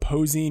think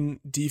opposing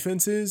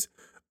defenses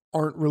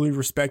aren't really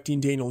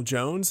respecting Daniel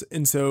Jones.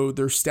 And so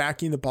they're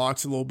stacking the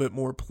box a little bit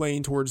more,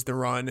 playing towards the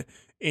run,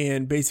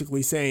 and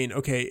basically saying,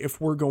 okay,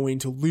 if we're going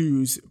to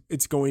lose,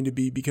 it's going to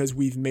be because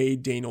we've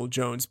made Daniel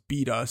Jones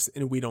beat us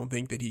and we don't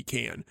think that he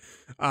can.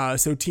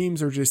 So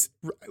teams are just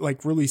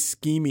like really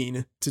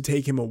scheming to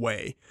take him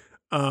away.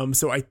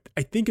 So I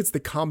think it's the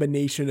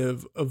combination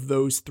of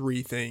those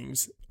 3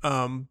 things.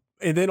 And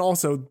then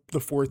also the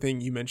 4th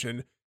thing you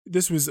mentioned,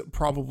 this was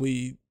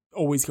probably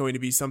always going to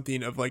be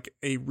something of like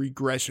a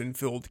regression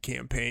filled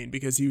campaign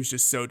because he was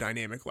just so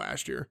dynamic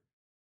last year.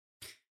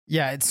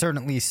 Yeah, it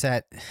certainly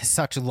set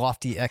such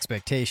lofty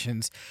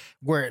expectations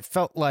where it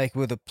felt like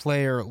with a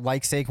player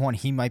like Saquon,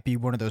 he might be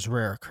one of those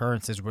rare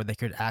occurrences where they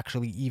could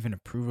actually even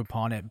improve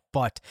upon it.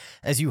 But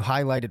as you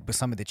highlighted with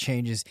some of the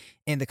changes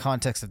in the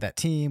context of that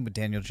team, with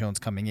Daniel Jones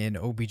coming in,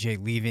 OBJ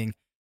leaving,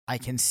 I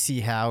can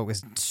see how it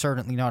was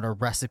certainly not a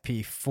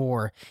recipe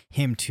for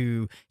him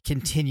to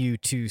continue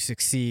to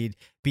succeed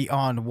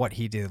beyond what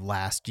he did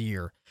last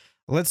year.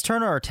 Let's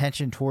turn our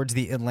attention towards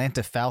the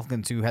Atlanta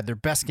Falcons, who had their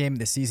best game of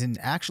the season,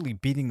 actually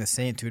beating the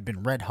Saints, who had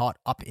been red hot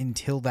up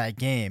until that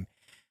game.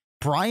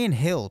 Brian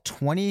Hill,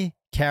 20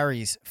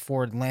 carries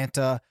for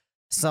Atlanta,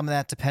 some of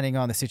that depending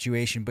on the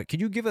situation, but could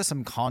you give us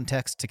some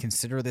context to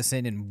consider this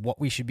in and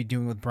what we should be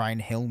doing with Brian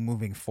Hill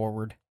moving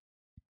forward?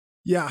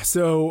 Yeah,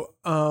 so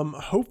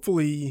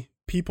hopefully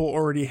people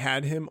already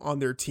had him on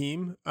their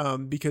team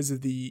because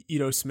of the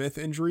Ito Smith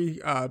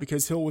injury,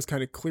 because Hill was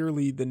kind of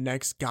clearly the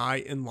next guy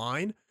in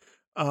line.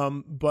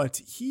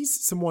 But he's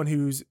someone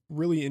who's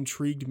really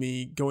intrigued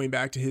me going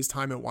back to his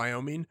time at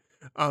Wyoming.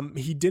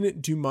 He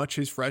didn't do much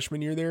his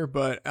freshman year there,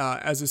 but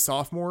as a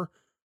sophomore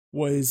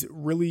was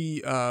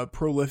really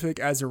prolific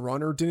as a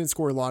runner, didn't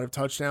score a lot of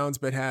touchdowns,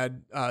 but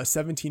had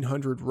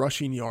 1,700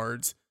 rushing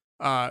yards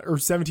or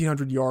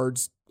 1,700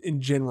 yards in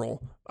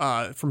general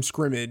from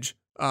scrimmage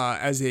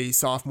as a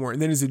sophomore.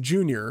 And then as a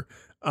junior,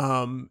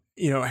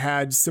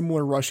 had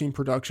similar rushing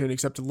production,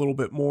 except a little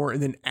bit more,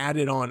 and then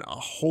added on a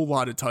whole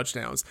lot of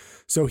touchdowns.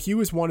 So he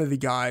was one of the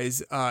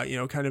guys,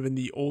 kind of in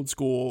the old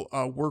school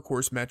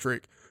workhorse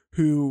metric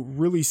who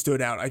really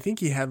stood out. I think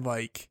he had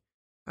like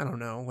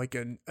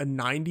a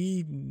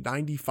 90,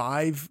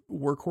 95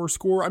 workhorse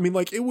score. I mean,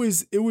 like it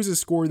was a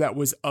score that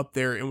was up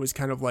there and was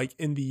kind of like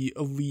in the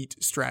elite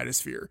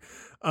stratosphere.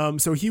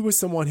 So he was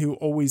someone who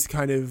always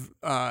kind of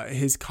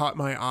has caught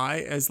my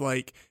eye as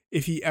like,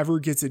 if he ever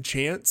gets a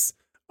chance,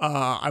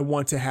 I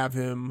want to have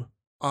him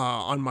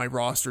on my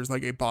roster as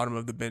like a bottom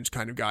of the bench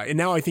kind of guy. And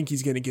now I think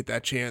he's going to get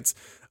that chance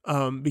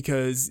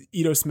because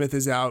Ito Smith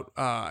is out,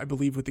 I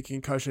believe, with the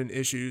concussion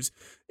issues.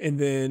 And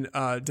then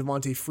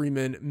Devontae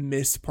Freeman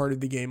missed part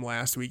of the game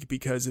last week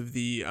because of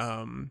the,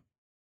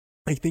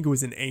 I think it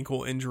was an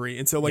ankle injury.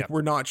 And so like,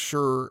 we're not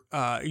sure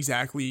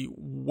exactly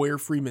where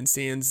Freeman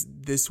stands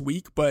this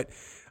week, but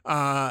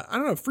I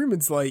don't know.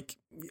 Freeman's like,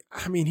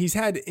 I mean, he's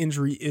had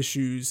injury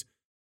issues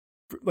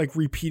like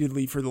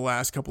repeatedly for the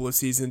last couple of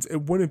seasons.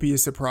 It wouldn't be a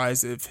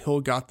surprise if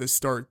Hill got the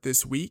start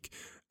this week.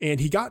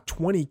 And he got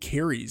 20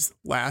 carries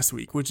last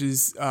week, which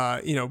is,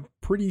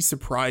 pretty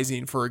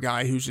surprising for a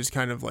guy who's just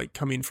kind of like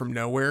coming from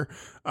nowhere.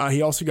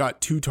 He also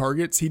got 2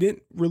 targets. He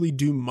didn't really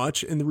do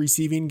much in the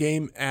receiving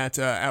game at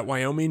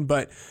Wyoming,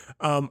 but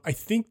I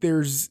think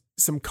there's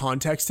some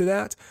context to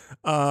that.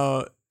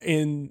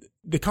 And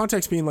the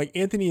context being like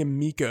Anthony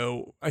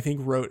Amico, I think,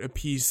 wrote a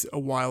piece a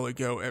while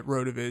ago at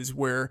RotoViz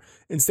where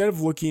instead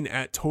of looking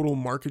at total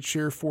market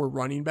share for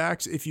running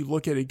backs, if you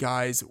look at a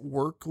guy's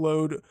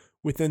workload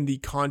within the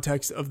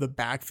context of the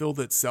backfield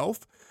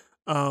itself,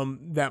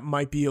 that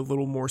might be a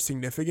little more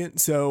significant.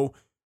 So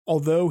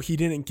although he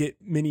didn't get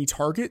many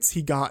targets,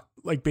 he got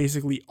like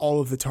basically all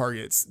of the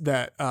targets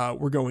that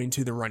were going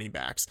to the running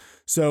backs.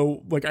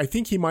 So like, I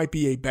think he might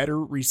be a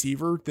better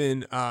receiver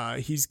than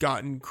he's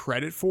gotten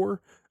credit for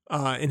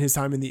in his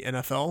time in the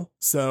NFL.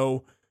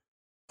 So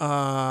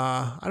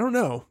I don't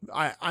know.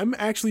 I'm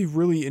actually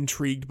really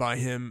intrigued by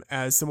him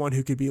as someone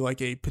who could be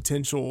like a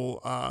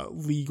potential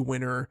league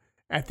winner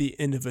at the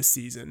end of a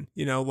season.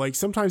 Like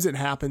sometimes it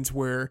happens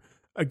where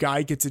a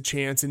guy gets a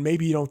chance and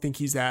maybe you don't think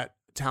he's that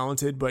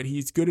talented, but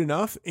he's good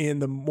enough.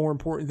 And the more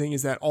important thing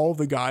is that all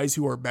the guys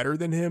who are better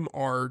than him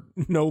are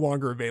no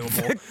longer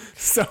available.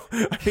 So,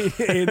 I mean,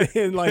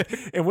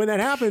 and when that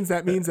happens,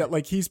 that means that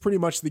like, he's pretty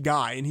much the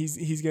guy and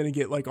he's going to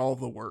get like all of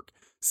the work.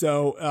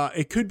 So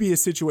it could be a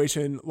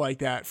situation like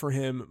that for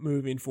him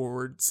moving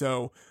forward.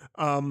 So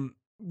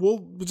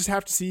we'll just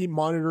have to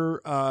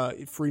monitor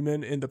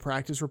Freeman in the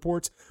practice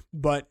reports.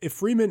 But if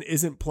Freeman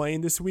isn't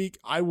playing this week,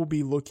 I will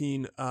be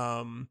looking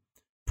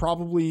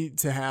probably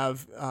to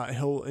have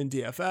Hill in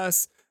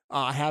DFS.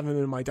 I have him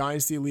in my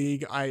dynasty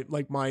league.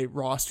 My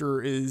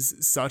roster is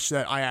such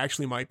that I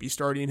actually might be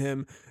starting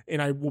him,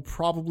 and I will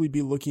probably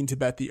be looking to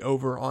bet the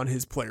over on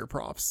his player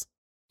props.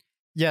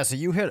 Yeah, so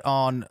you hit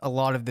on a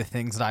lot of the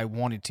things that I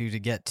wanted to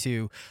get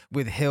to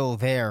with Hill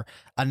there.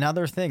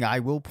 Another thing I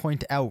will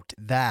point out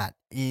that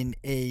in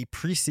a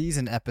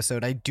preseason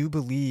episode, I do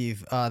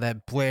believe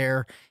that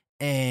Blair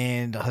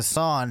and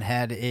Hassan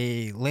had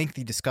a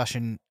lengthy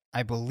discussion,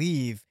 I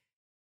believe,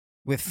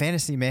 with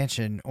Fantasy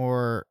Mansion,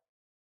 or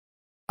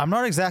I'm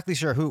not exactly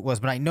sure who it was,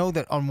 but I know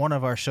that on one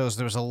of our shows,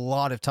 there was a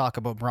lot of talk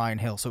about Brian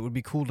Hill. So it would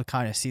be cool to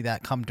kind of see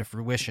that come to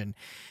fruition.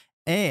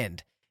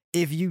 And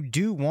if you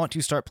do want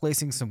to start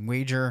placing some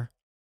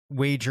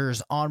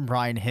wagers on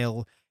Brian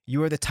Hill,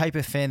 you are the type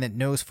of fan that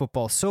knows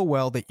football so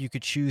well that you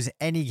could choose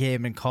any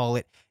game and call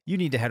it, you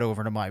need to head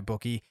over to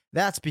MyBookie.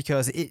 That's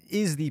because it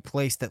is the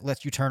place that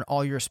lets you turn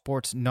all your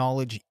sports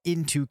knowledge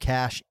into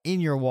cash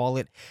in your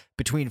wallet.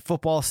 Between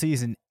football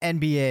season,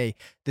 NBA,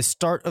 the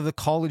start of the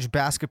college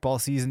basketball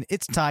season,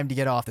 it's time to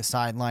get off the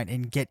sideline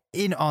and get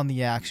in on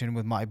the action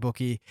with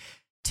MyBookie.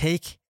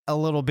 Take a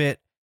little bit,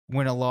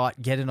 win a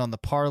lot, get in on the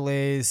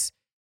parlays.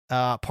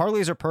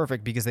 Parlays are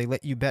perfect because they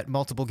let you bet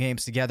multiple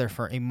games together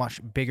for a much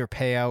bigger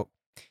payout.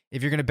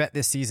 If you're going to bet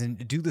this season,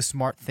 do the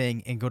smart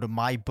thing and go to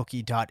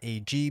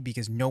mybookie.ag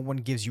because no one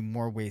gives you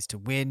more ways to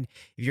win.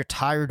 If you're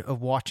tired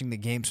of watching the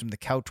games from the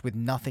couch with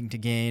nothing to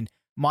gain,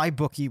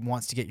 MyBookie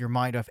wants to get your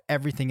mind off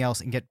everything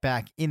else and get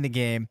back in the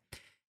game.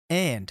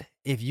 And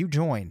if you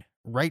join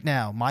right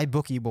now,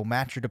 MyBookie will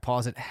match your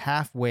deposit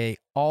halfway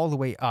all the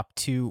way up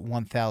to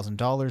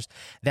 $1,000.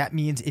 That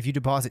means if you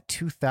deposit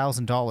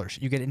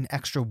 $2,000, you get an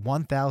extra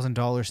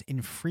 $1,000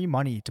 in free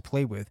money to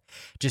play with.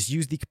 Just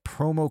use the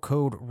promo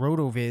code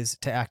RotoViz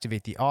to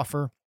activate the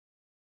offer.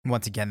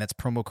 Once again, that's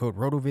promo code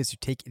RotoViz to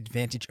take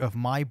advantage of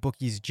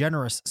MyBookie's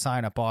generous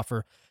sign-up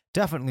offer.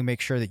 Definitely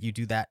make sure that you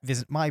do that.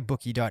 Visit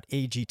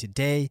mybookie.ag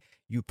today.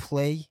 You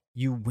play,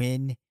 you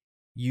win,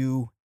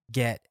 you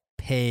get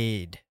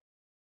paid.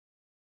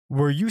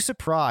 Were you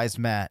surprised,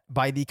 Matt,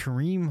 by the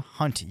Kareem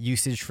Hunt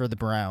usage for the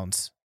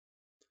Browns?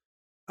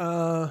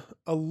 A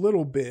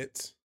little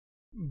bit,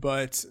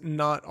 but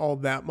not all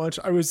that much.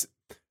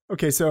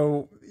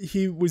 So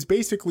he was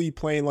basically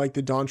playing like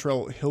the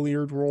Dontrell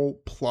Hilliard role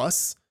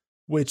plus,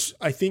 which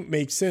I think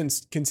makes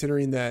sense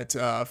considering that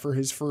for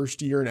his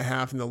first year and a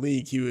half in the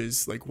league, he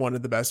was like one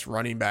of the best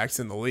running backs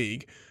in the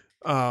league.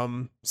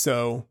 And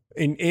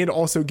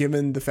also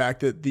given the fact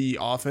that the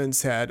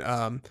offense had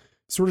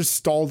sort of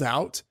stalled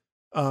out.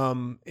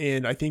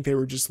 And I think they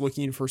were just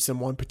looking for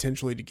someone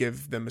potentially to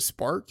give them a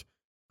spark.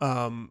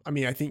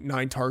 I think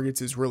 9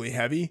 targets is really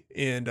heavy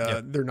and,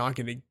 they're not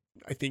going to,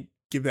 I think,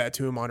 give that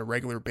to him on a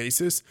regular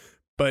basis,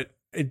 but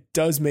it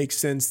does make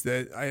sense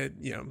that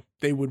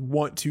they would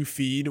want to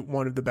feed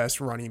one of the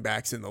best running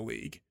backs in the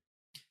league.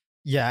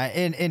 Yeah,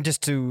 and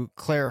just to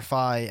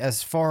clarify,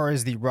 as far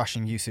as the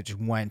rushing usage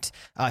went,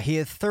 he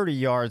had 30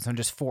 yards on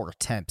just 4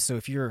 attempts. So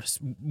if you're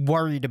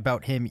worried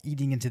about him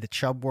eating into the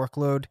Chubb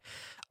workload,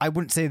 I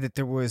wouldn't say that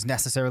there was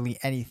necessarily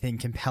anything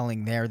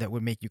compelling there that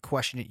would make you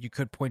question it. You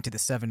could point to the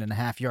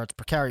 7.5 yards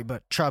per carry,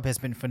 but Chubb has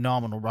been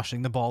phenomenal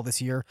rushing the ball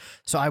this year,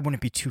 so I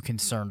wouldn't be too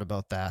concerned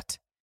about that.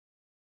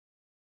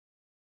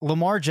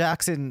 Lamar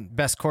Jackson,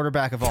 best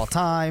quarterback of all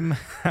time.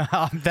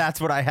 That's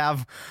what I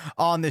have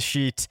on the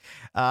sheet.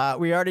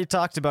 We already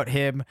talked about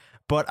him,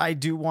 but I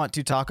do want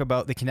to talk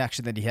about the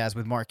connection that he has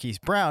with Marquise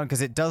Brown,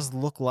 because it does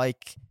look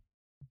like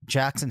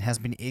Jackson has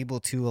been able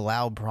to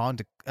allow Brown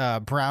to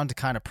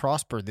kind of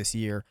prosper this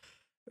year.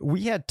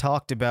 We had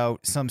talked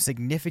about some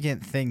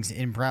significant things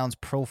in Brown's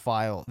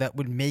profile that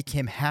would make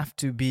him have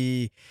to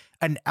be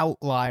an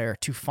outlier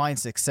to find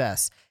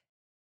success.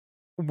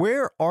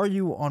 Where are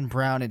you on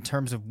Brown in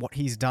terms of what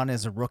he's done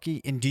as a rookie?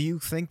 And do you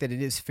think that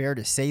it is fair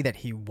to say that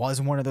he was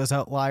one of those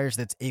outliers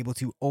that's able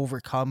to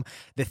overcome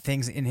the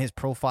things in his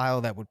profile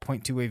that would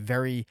point to a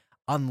very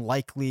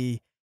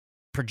unlikely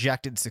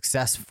projected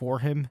success for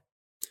him?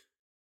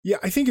 Yeah,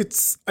 I think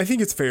it's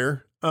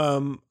fair.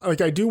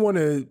 Like I do want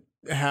to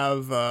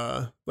have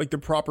like the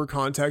proper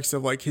context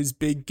of like his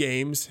big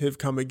games have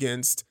come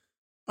against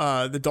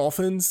the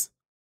Dolphins,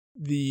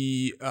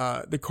 the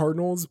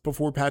Cardinals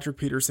before Patrick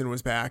Peterson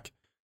was back,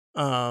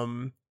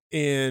 and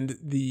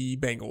the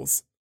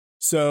Bengals.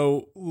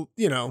 So,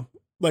 you know,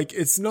 like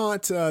it's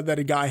not that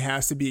a guy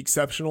has to be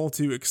exceptional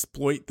to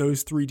exploit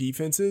those 3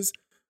 defenses.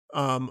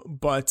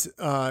 But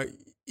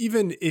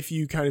even if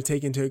you kind of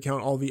take into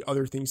account all the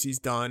other things he's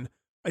done,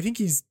 I think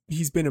he's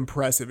been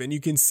impressive, and you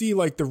can see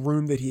like the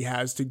room that he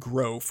has to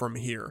grow from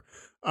here.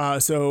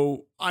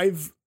 So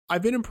I've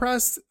been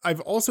impressed.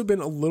 I've also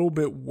been a little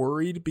bit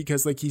worried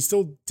because like he's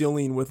still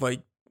dealing with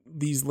like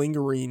these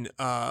lingering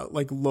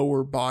like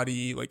lower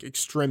body, like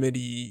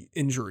extremity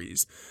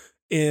injuries.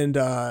 And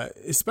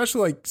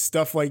especially like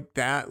stuff like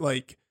that,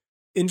 like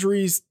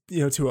injuries, you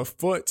know, to a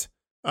foot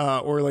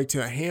or like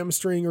to a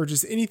hamstring or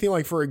just anything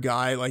like for a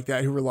guy like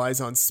that who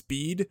relies on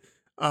speed.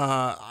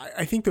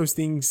 I think those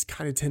things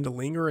kind of tend to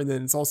linger. And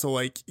then it's also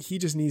like he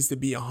just needs to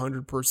be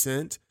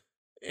 100%.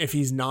 If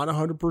he's not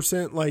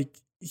 100%, like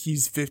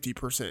he's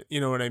 50%. You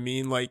know what I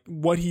mean? Like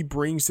what he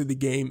brings to the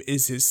game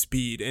is his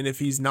speed. And if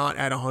he's not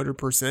at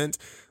 100%,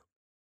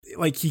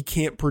 like he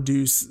can't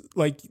produce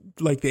like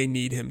they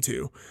need him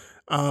to.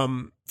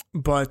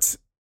 But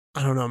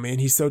I don't know, man,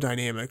 he's so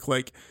dynamic.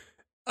 Like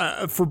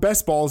for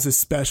best balls,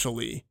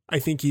 especially, I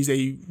think he's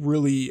a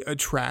really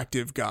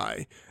attractive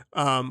guy.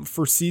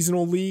 For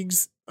seasonal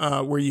leagues,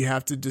 where you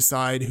have to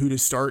decide who to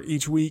start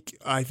each week,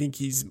 I think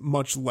he's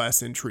much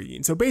less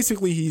intriguing. So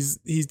basically he's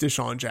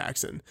Deshaun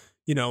Jackson,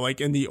 you know, like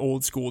in the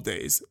old school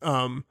days.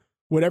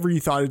 Whatever you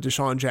thought of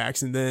Deshaun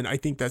Jackson then, I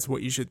think that's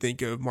what you should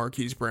think of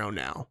Marquise Brown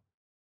now.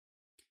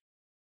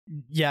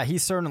 Yeah,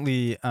 he's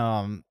certainly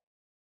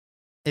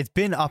it's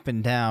been up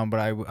and down, but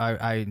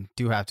I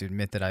do have to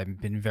admit that I've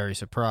been very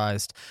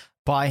surprised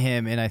by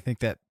him, and I think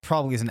that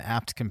probably is an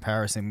apt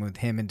comparison with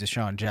him and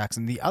Deshaun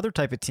Jackson. The other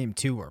type of team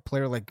too, where a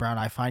player like Brown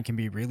I find can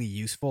be really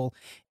useful,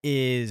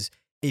 is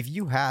if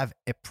you have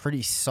a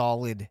pretty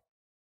solid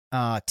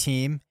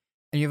team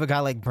and you have a guy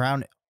like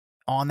Brown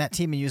on that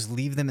team and you just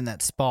leave them in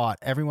that spot,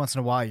 every once in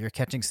a while you're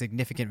catching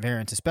significant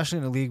variance, especially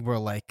in a league where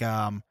like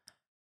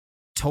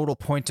total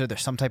points or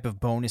there's some type of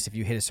bonus if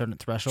you hit a certain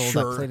threshold.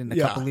 Sure. I've played in a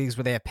couple leagues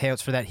where they have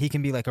payouts for that. He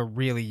can be like a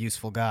really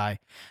useful guy.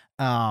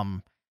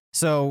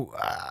 So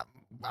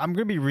I'm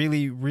going to be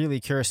really, really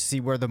curious to see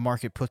where the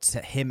market puts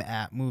him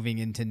at moving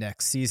into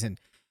next season.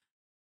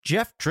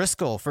 Jeff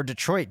Driscoll for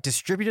Detroit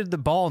distributed the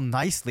ball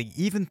nicely,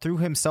 even threw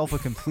himself a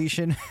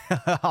completion.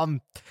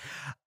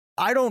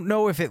 I don't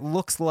know if it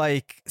looks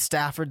like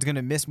Stafford's going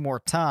to miss more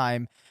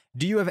time.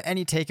 Do you have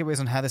any takeaways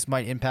on how this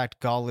might impact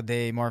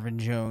Golladay, Marvin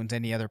Jones,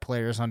 any other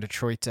players on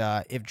Detroit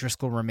if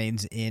Driscoll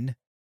remains in?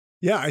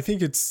 Yeah, I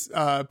think it's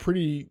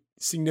pretty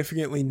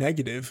significantly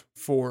negative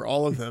for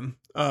all of them.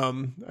 I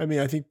mean,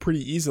 I think pretty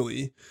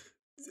easily.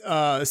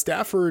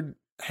 Stafford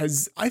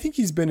I think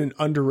he's been an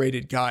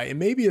underrated guy. And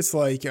maybe it's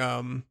like,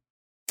 I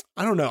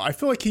don't know. I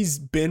feel like he's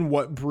been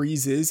what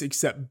Breeze is,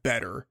 except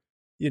better.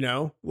 You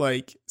know,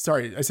 like,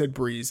 sorry, I said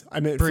Breeze.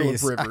 I meant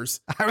Phillip Rivers.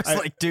 I was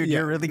like, dude,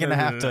 you're really going to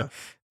have to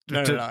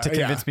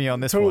convince me on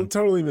this one.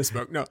 Totally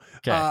misspoke. No,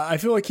 okay. I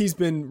feel like he's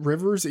been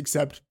Rivers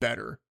except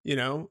better, you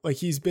know, like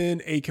he's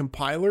been a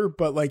compiler,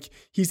 but like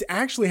he's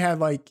actually had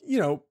like, you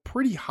know,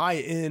 pretty high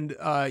end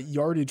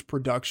yardage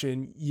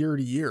production year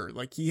to year.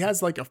 Like he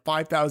has like a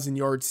 5,000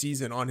 yard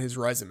season on his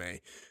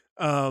resume.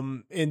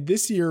 And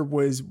this year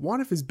was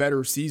one of his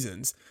better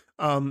seasons,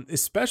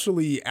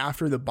 especially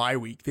after the bye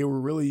week. They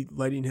were really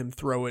letting him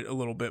throw it a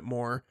little bit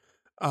more.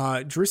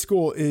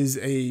 Driscoll is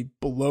a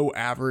below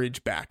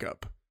average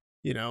backup.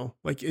 You know,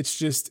 like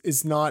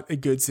it's not a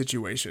good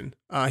situation.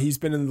 He's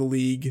been in the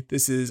league.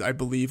 This is, I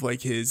believe,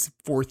 like his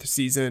 4th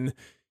season.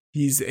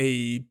 He's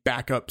a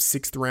backup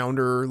 6th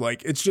rounder.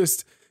 Like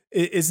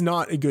it's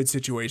not a good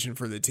situation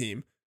for the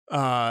team.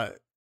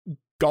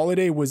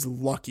 Golladay was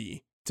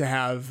lucky to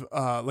have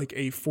like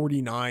a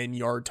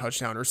 49-yard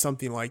touchdown or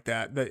something like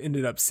that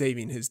ended up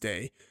saving his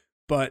day.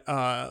 But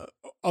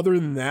other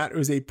than that, it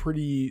was a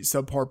pretty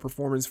subpar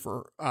performance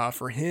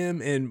for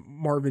him and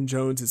Marvin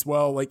Jones as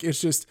well. Like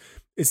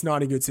it's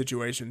not a good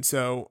situation.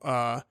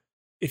 So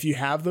if you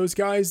have those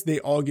guys, they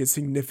all get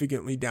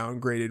significantly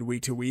downgraded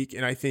week to week.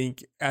 And I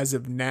think as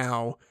of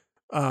now,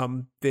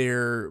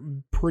 they're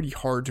pretty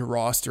hard to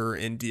roster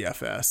in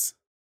DFS.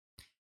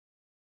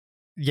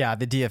 Yeah,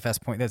 the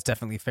DFS point, that's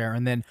definitely fair.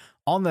 And then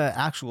on the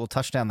actual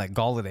touchdown that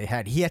Golladay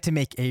had, he had to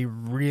make a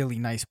really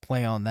nice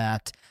play on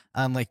that.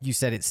 Like you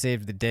said, it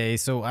saved the day.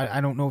 So I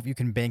don't know if you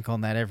can bank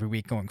on that every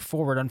week going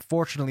forward.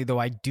 Unfortunately, though,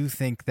 I do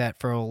think that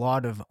for a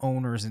lot of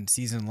owners in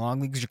season-long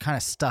leagues, you're kind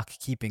of stuck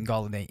keeping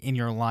Golladay in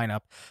your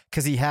lineup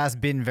because he has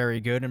been very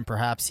good, and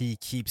perhaps he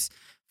keeps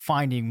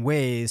finding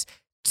ways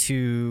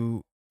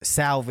to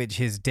salvage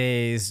his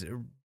days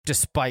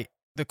despite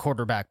the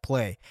quarterback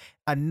play.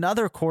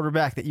 Another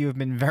quarterback that you have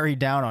been very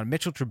down on,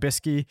 Mitchell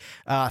Trubisky,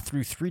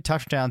 threw 3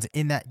 touchdowns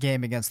in that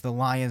game against the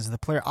Lions. The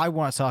player I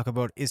want to talk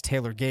about is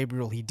Taylor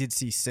Gabriel. He did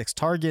see 6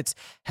 targets,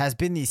 has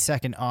been the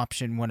second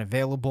option when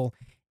available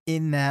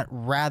in that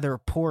rather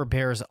poor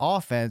Bears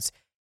offense.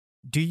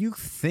 Do you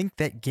think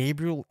that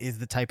Gabriel is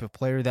the type of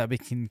player that we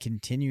can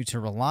continue to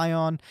rely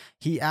on?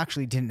 He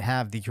actually didn't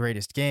have the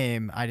greatest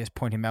game. I just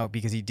point him out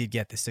because he did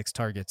get the 6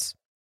 targets.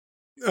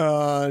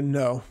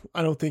 No,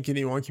 I don't think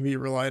anyone can be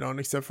relied on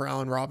except for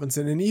Allen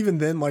Robinson. And even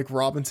then, like,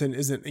 Robinson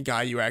isn't a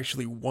guy you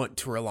actually want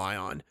to rely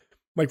on.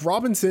 Like,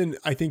 Robinson,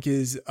 I think,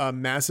 is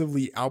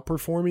massively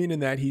outperforming in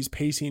that he's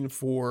pacing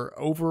for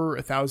over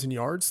 1,000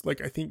 yards.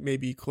 Like, I think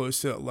maybe close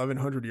to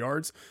 1,100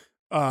 yards,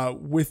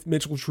 with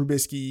Mitchell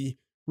Trubisky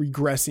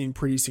regressing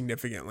pretty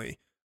significantly.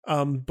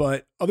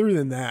 But other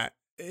than that,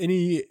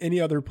 any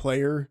other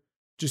player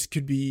just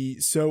could be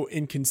so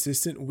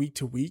inconsistent week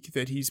to week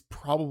that he's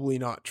probably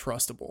not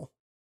trustable.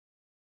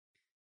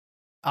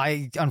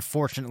 I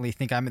unfortunately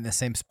think I'm in the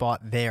same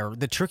spot there.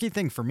 The tricky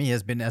thing for me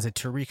has been, as a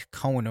Tariq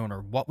Cohen owner,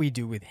 what we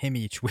do with him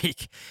each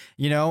week,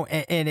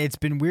 and it's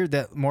been weird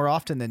that more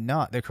often than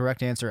not, the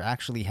correct answer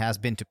actually has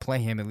been to play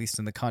him, at least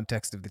in the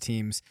context of the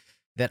teams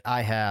that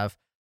I have.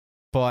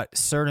 But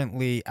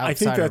certainly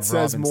outside of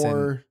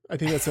Robinson, I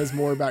think that says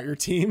more about your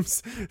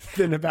teams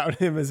than about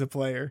him as a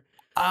player.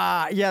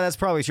 Yeah, that's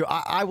probably true.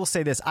 I will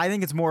say this. I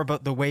think it's more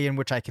about the way in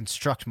which I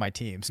construct my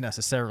teams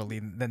necessarily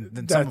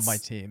than some of my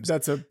teams.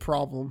 That's a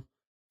problem.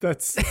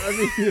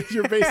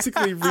 You're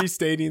basically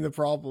restating the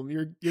problem.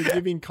 You're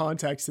giving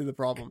context to the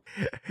problem.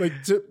 Like,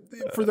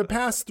 for the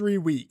past 3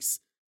 weeks,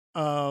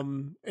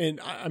 and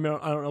I mean,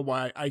 I don't know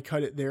why I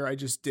cut it there. I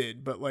just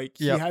did, but like,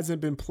 he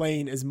hasn't been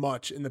playing as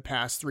much in the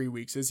past 3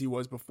 weeks as he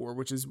was before,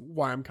 which is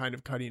why I'm kind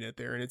of cutting it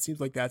there. And it seems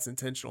like that's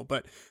intentional,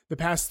 but the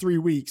past 3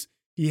 weeks,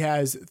 he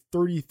has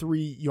 33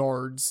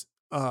 yards,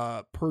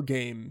 per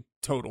game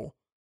total,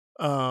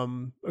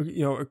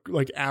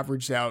 like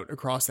averaged out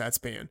across that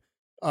span.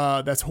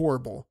 That's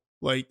horrible.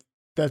 Like,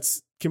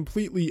 that's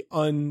completely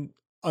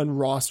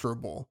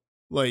unrosterable.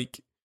 Like,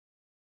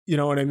 you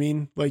know what I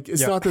mean? Like,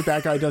 it's not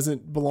that guy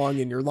doesn't belong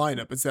in your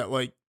lineup. It's that,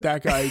 like,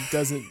 that guy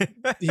doesn't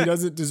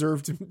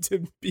deserve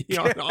to be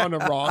on a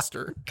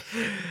roster.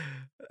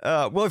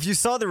 Well, if you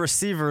saw the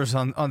receivers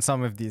on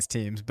some of these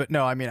teams, but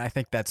no, I mean, I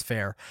think that's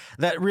fair.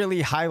 That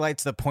really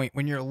highlights the point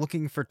when you're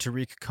looking for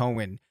Tariq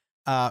Cohen,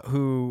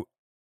 who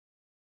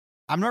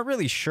I'm not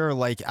really sure.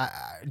 Like,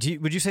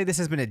 would you say this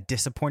has been a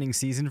disappointing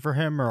season for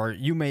him, or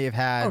you may have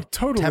had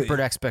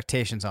tempered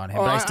expectations on him?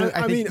 But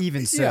I think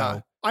even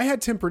so, I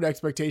had tempered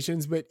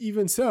expectations, but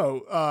even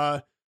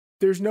so,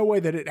 there's no way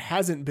that it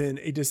hasn't been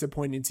a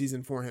disappointing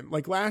season for him.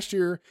 Like, last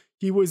year,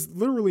 he was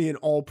literally an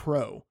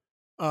all-pro.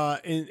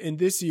 And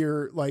this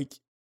year, like,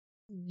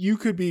 you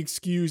could be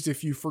excused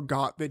if you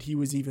forgot that he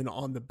was even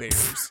on the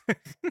Bears.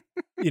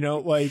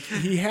 Like,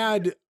 he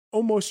had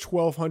almost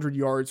 1,200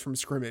 yards from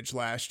scrimmage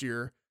last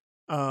year.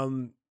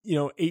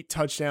 8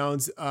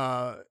 touchdowns,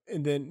 and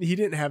then he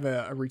didn't have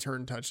a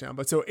return touchdown,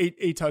 but so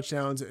eight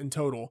touchdowns in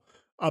total.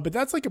 But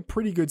that's like a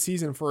pretty good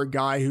season for a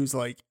guy who's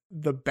like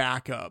the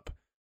backup,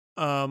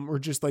 or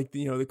just like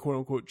the quote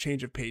unquote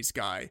change of pace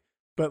guy.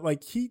 But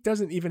like, he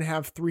doesn't even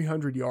have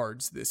 300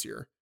 yards this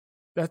year.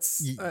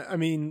 That's, I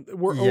mean,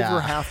 we're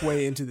over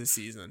halfway into the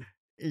season.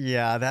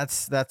 Yeah,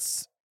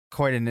 that's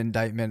quite an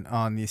indictment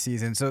on the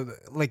season. So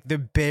like, the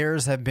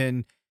Bears have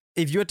been,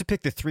 if you had to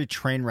pick the 3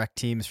 train wreck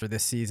teams for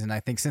this season, I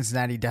think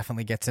Cincinnati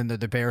definitely gets in there.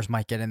 The Bears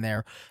might get in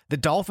there. The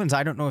Dolphins,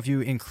 I don't know if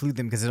you include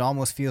them because it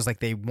almost feels like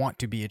they want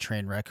to be a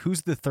train wreck.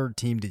 Who's the third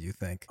team, do you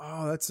think?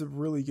 Oh, that's a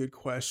really good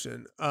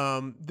question.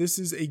 This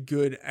is a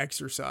good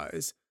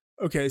exercise.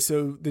 Okay,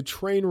 so the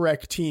train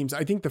wreck teams,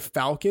 I think the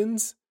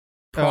Falcons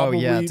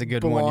probably it's a good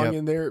belong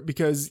in there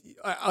because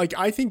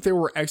I think there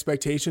were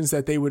expectations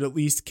that they would at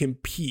least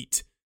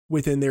compete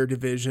within their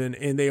division,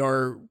 and they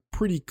are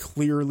pretty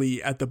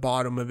clearly at the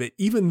bottom of it,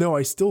 even though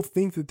I still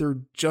think that they're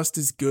just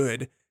as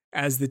good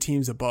as the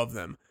teams above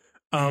them.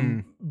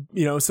 So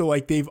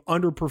like, they've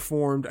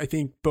underperformed, I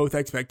think, both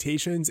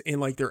expectations and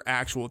like their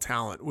actual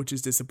talent, which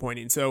is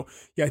disappointing. So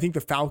yeah, I think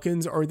the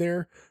Falcons are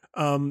there.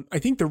 I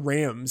think the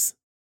Rams,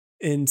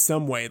 in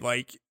some way,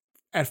 like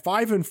at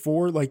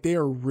 5-4, like they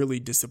are really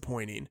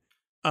disappointing.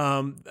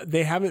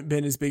 They haven't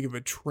been as big of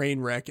a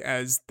train wreck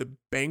as the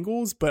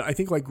Bengals, but I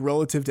think like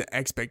relative to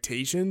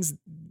expectations,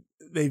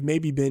 they've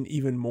maybe been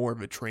even more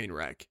of a train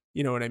wreck.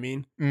 You know what I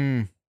mean?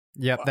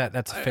 Yep,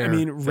 that's fair. I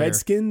mean, fair.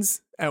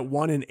 Redskins at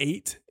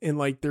 1-8, and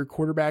like their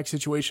quarterback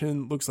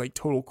situation looks like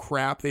total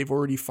crap. They've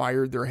already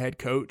fired their head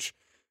coach.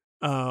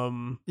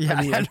 Yeah,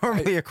 that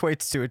normally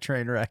equates to a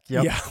train wreck.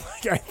 Yep. Yeah,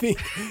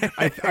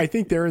 like I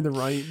think they're in the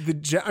running.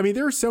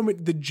 There are so many.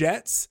 The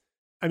Jets.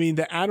 I mean,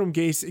 the Adam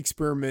Gase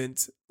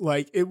experiment.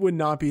 Like, it would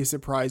not be a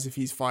surprise if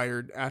he's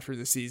fired after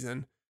the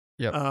season.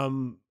 Yep.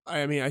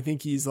 I mean, I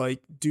think he's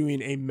like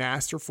doing a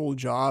masterful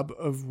job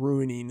of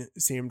ruining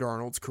Sam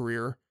Darnold's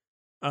career.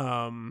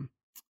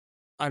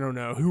 I don't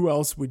know who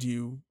else would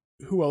you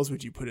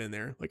put in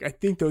there? Like, I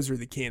think those are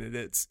the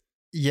candidates.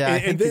 Yeah,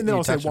 and then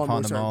I'll say one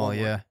more. Them all,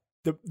 yeah.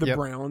 The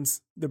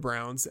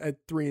Browns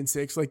at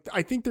 3-6. Like,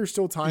 I think there's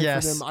still time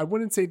for them. I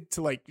wouldn't say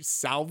to like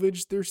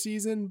salvage their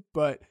season,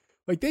 but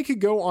like they could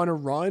go on a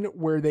run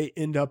where they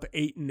end up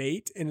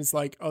 8-8, and it's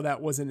like, oh,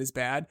 that wasn't as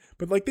bad.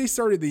 But like they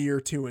started the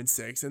year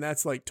 2-6, and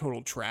that's like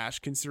total trash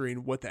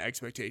considering what the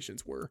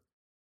expectations were.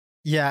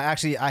 Yeah,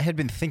 actually, I had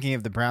been thinking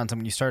of the Browns, and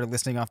when you started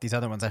listing off these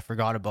other ones, I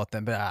forgot about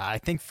them. But I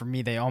think for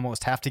me, they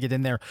almost have to get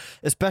in there,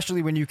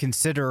 especially when you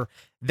consider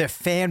the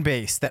fan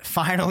base that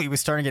finally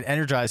was starting to get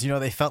energized. You know,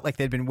 they felt like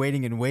they'd been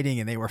waiting,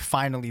 and they were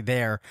finally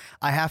there.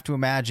 I have to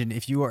imagine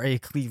if you are a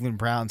Cleveland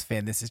Browns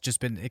fan, this has just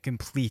been a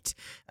complete,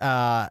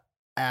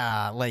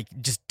 like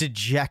just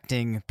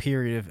dejecting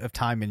period of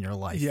time in your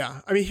life.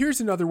 Yeah. I mean,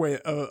 here's another way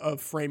of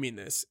framing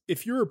this.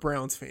 If you're a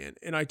Browns fan,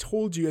 and I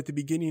told you at the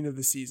beginning of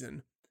the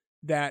season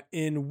that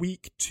in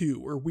week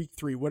 2 or week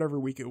 3, whatever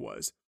week it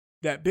was,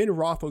 that Ben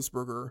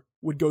Roethlisberger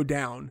would go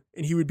down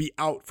and he would be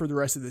out for the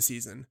rest of the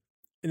season,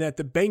 and that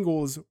the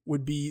Bengals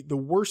would be the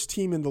worst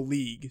team in the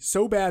league,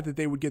 so bad that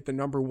they would get the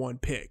number 1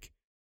 pick.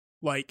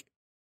 Like,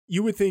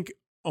 you would think,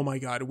 oh my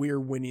God, we are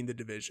winning the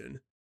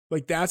division.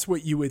 Like, that's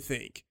what you would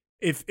think.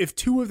 If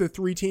 2 of the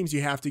 3 teams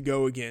you have to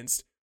go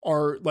against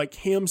are like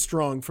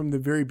hamstrung from the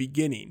very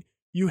beginning,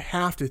 you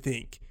have to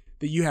think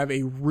that you have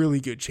a really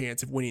good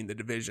chance of winning the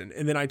division.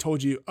 And then I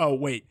told you, oh,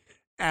 wait,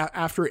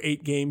 after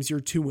 8 games,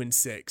 you're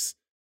 2-6.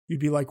 You'd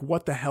be like,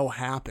 what the hell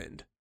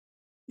happened?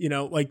 You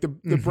know, like the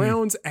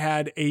Browns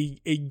had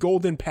a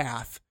golden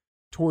path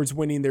towards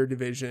winning their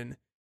division,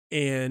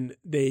 and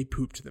they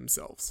pooped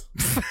themselves.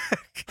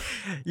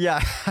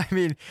 Yeah, I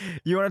mean,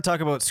 you want to talk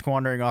about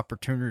squandering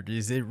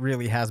opportunities. It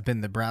really has been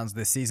the Browns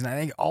this season. I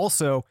think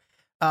also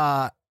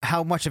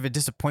how much of a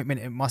disappointment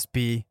it must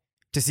be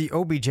to see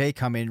OBJ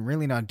come in,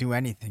 really not do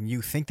anything.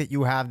 You think that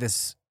you have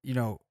this, you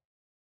know,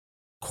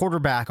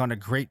 quarterback on a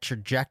great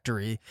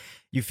trajectory.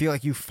 You feel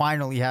like you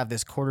finally have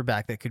this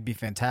quarterback that could be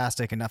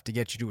fantastic enough to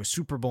get you to a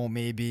Super Bowl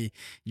maybe.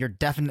 You're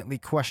definitely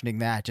questioning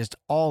that. Just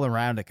all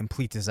around a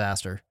complete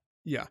disaster.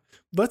 Yeah.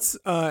 Let's,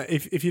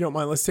 if you don't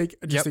mind, let's take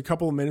just a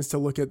couple of minutes to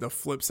look at the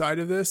flip side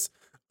of this.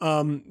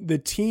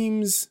 The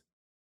teams,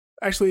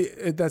 actually,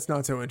 that's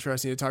not so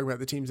interesting to talk about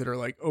the teams that are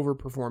like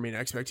overperforming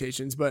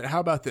expectations, but how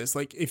about this?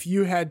 Like, if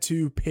you had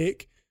to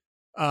pick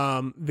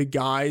the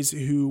guys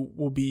who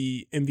will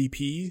be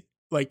MVP,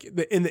 like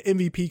in the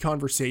MVP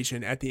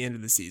conversation at the end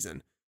of the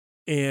season,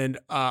 and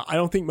I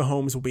don't think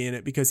Mahomes will be in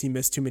it because he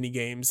missed too many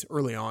games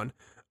early on,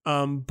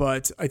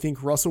 but I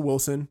think Russell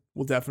Wilson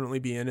will definitely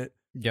be in it.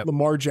 Yep.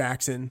 Lamar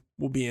Jackson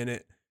will be in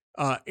it.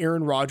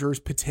 Aaron Rodgers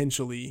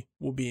potentially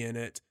will be in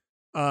it.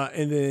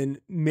 And then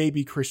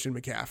maybe Christian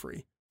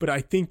McCaffrey. But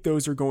I think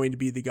those are going to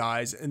be the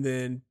guys. And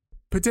then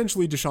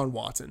potentially Deshaun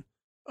Watson,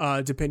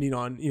 depending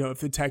on, you know,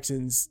 if the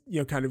Texans, you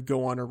know, kind of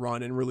go on a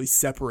run and really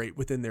separate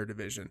within their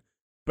division.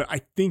 But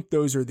I think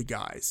those are the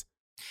guys.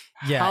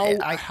 Yeah.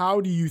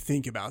 How do you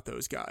think about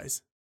those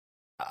guys?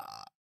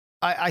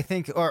 I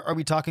think, or are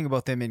we talking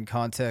about them in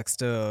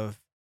context of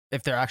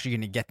if they're actually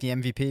going to get the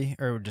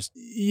MVP or just...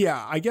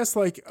 Yeah, I guess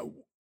like,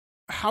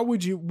 what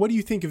do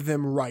you think of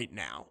them right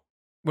now?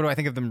 What do I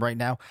think of them right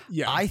now?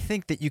 Yeah. I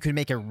think that you could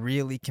make a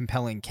really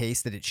compelling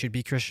case that it should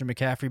be Christian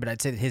McCaffrey, but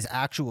I'd say that his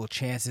actual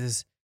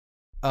chances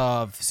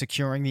of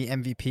securing the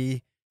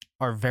MVP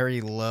are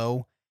very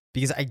low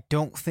because I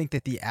don't think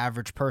that the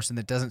average person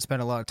that doesn't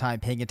spend a lot of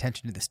time paying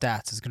attention to the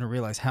stats is going to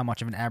realize how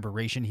much of an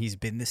aberration he's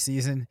been this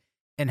season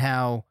and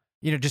how,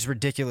 you know, just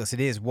ridiculous it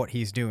is what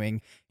he's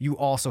doing. You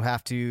also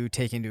have to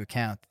take into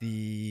account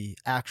the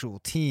actual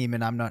team,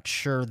 and I'm not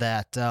sure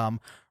that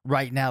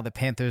right now the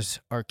Panthers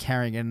are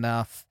carrying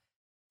enough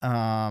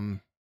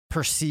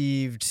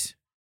perceived.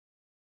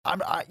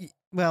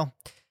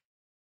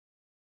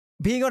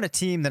 Being on a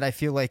team that I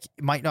feel like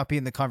might not be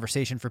in the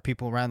conversation for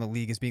people around the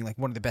league as being like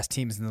one of the best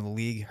teams in the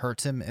league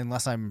hurts him,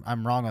 unless I'm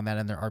wrong on that,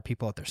 and there are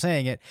people out there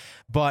saying it.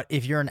 But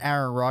if you're an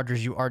Aaron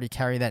Rodgers, you already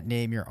carry that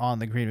name. You're on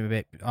the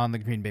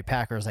Green Bay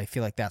Packers. I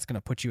feel like that's going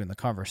to put you in the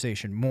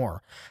conversation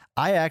more.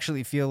 I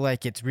actually feel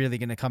like it's really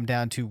going to come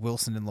down to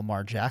Wilson and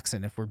Lamar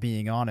Jackson, if we're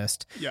being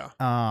honest. Yeah.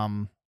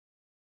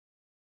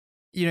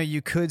 You know,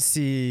 you could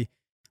see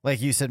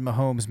like you said,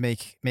 Mahomes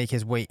make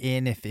his way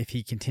in if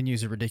he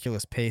continues a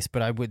ridiculous pace,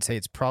 but I would say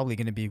it's probably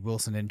going to be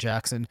Wilson and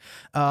Jackson,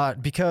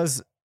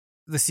 because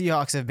the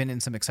Seahawks have been in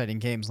some exciting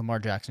games. Lamar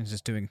Jackson's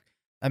just doing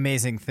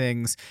amazing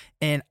things,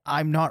 and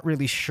I'm not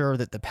really sure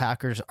that the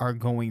Packers are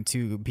going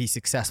to be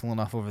successful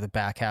enough over the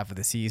back half of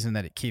the season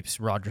that it keeps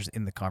Rodgers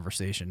in the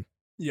conversation.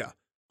 Yeah.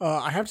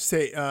 I have to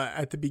say,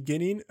 at the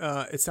beginning,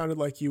 it sounded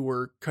like you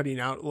were cutting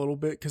out a little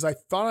bit because I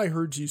thought I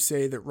heard you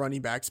say that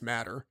running backs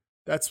matter.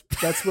 That's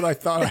what I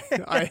thought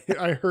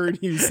I heard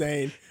you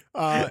saying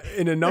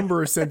in a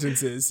number of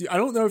sentences. I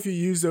don't know if you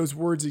use those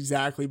words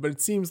exactly, but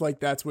it seems like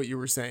that's what you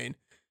were saying.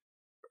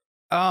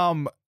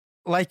 All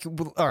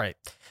right.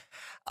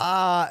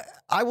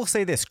 I will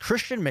say this: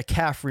 Christian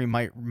McCaffrey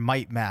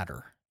might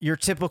matter. Your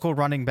typical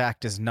running back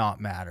does not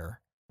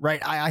matter,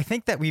 right? I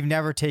think that we've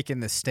never taken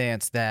the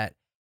stance that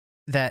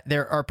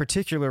there are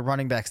particular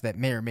running backs that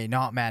may or may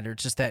not matter.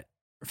 It's just that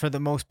for the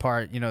most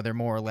part, they're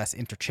more or less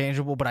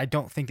interchangeable, but I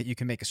don't think that you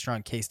can make a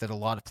strong case that a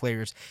lot of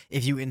players,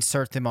 if you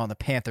insert them on the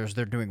Panthers,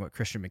 they're doing what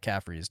Christian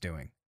McCaffrey is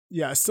doing.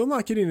 Yeah, still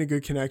not getting a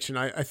good connection.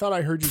 I thought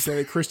I heard you say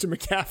that Christian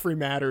McCaffrey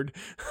mattered.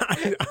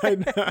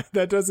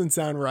 That doesn't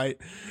sound right.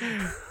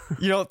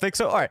 You don't think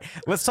so? All right,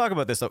 let's talk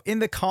about this though. In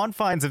the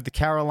confines of the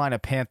Carolina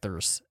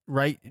Panthers,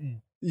 right?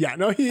 Yeah,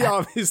 no, he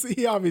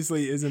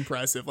obviously is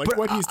impressive. Like,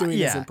 what he's doing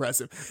is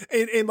impressive.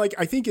 And like,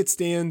 I think it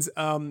stands,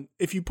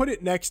 if you put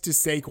it next to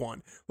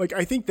Saquon, like,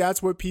 I think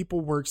that's what people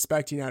were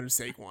expecting out of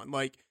Saquon.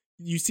 Like,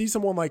 you see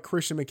someone like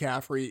Christian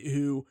McCaffrey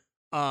who,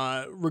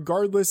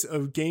 regardless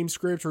of game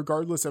script,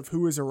 regardless of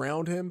who is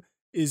around him,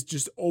 is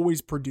just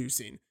always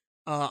producing.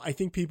 I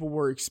think people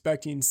were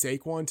expecting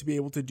Saquon to be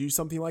able to do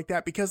something like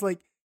that because, like,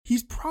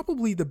 he's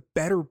probably the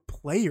better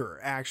player,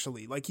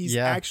 actually. Like, he's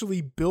actually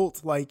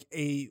built like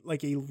a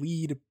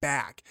lead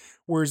back,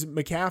 whereas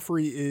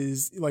McCaffrey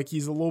is like,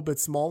 he's a little bit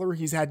smaller.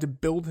 He's had to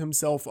build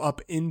himself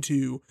up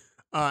into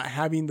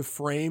having the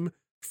frame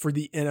for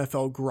the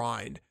NFL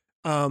grind.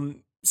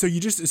 So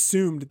you just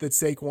assumed that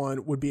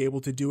Saquon would be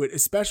able to do it,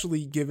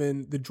 especially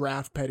given the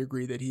draft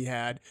pedigree that he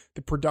had,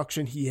 the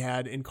production he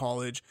had in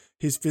college,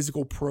 his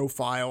physical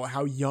profile,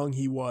 how young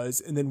he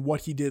was, and then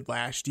what he did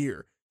last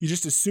year. You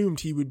just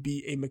assumed he would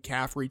be a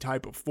McCaffrey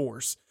type of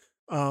force.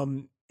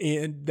 And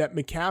that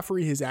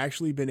McCaffrey has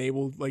actually been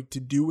able to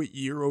do it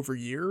year over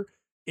year.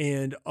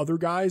 And other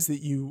guys that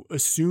you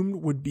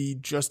assumed would be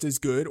just as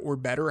good or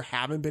better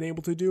haven't been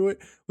able to do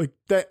it. Like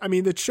that, I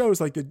mean, that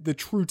shows like the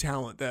true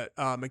talent that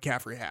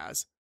McCaffrey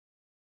has.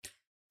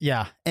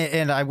 Yeah.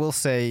 And I will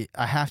say,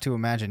 I have to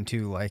imagine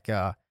too, like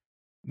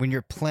when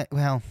you're playing,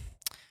 well,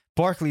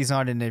 Barkley's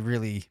not in a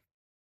really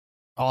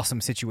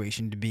awesome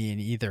situation to be in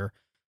either.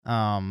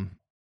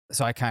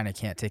 So I kind of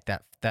can't take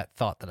that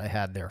thought that I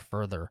had there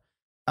further.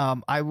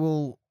 I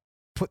will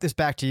put this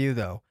back to you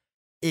though.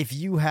 If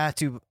you had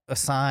to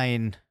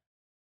assign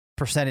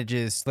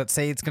percentages, let's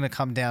say it's going to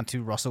come down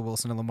to Russell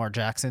Wilson and Lamar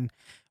Jackson,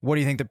 what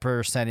do you think the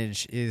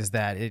percentage is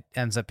that it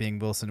ends up being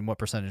Wilson, and what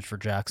percentage for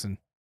Jackson?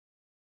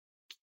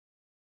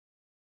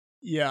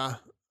 Yeah.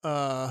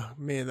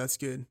 Man, that's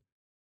good.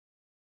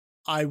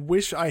 I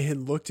wish I had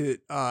looked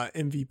at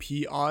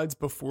MVP odds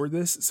before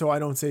this, so I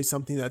don't say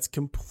something that's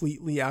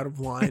completely out of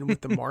line with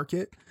the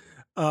market.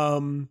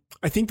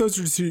 I think those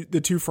are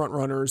the two front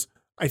runners.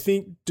 I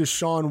think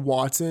Deshaun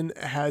Watson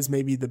has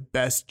maybe the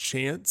best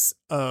chance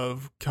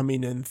of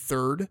coming in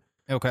third.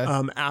 Okay.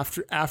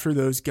 After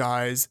those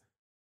guys,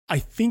 I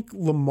think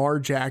Lamar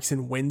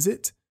Jackson wins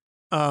it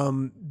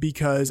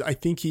because I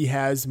think he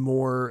has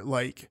more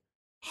like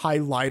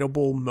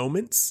highlightable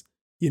moments.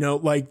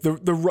 Like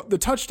the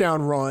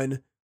touchdown run,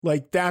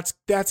 like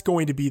that's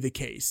going to be the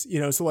case.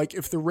 So like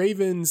if the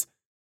Ravens,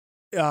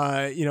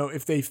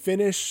 if they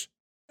finish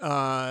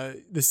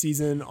the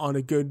season on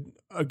a good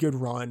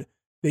run,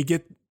 they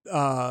get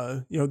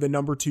the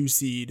number 2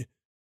 seed,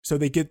 so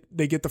they get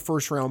the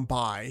first round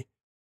bye.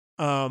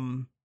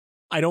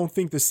 I don't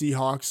think the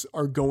Seahawks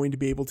are going to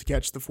be able to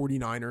catch the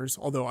 49ers,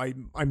 although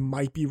I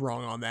might be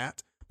wrong on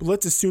that. But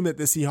let's assume that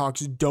the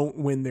Seahawks don't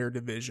win their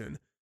division.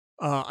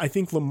 I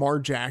think Lamar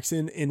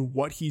Jackson and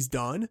what he's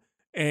done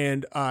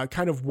and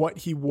kind of what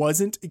he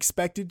wasn't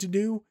expected to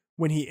do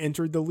when he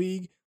entered the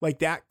league, like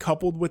that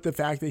coupled with the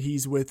fact that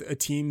he's with a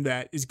team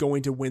that is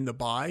going to win the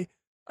bye,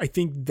 I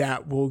think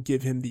that will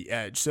give him the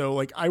edge. So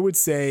like I would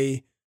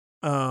say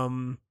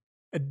at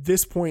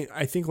this point,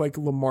 I think like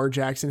Lamar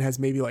Jackson has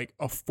maybe like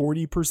a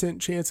 40%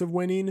 chance of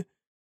winning,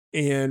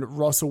 and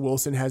Russell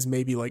Wilson has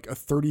maybe like a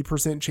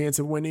 30% chance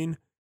of winning.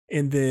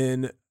 And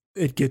then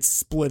it gets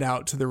split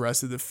out to the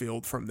rest of the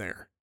field from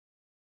there.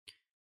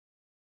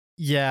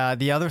 Yeah,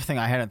 the other thing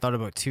I hadn't thought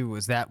about too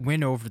was that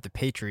win over the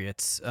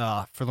Patriots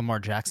for Lamar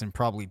Jackson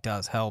probably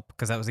does help,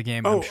 because that was a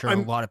game I'm sure a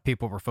lot of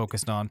people were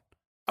focused on.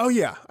 Oh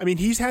yeah, I mean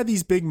he's had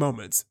these big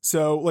moments,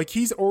 so like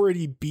he's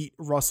already beat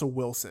Russell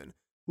Wilson.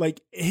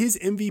 Like his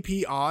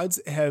MVP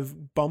odds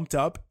have bumped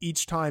up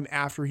each time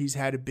after he's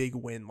had a big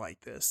win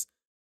like this.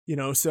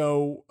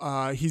 So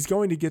he's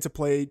going to get to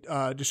play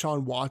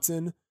Deshaun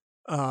Watson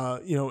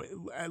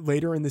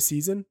later in the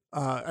season.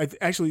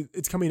 Actually,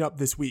 it's coming up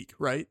this week,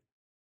 right?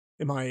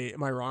 Am I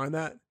wrong on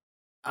that?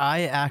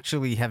 I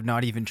actually have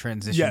not even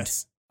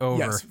transitioned over.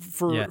 Yes,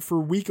 for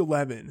week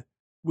 11,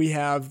 we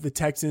have the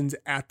Texans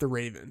at the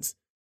Ravens.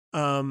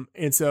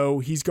 And so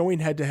he's going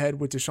head to head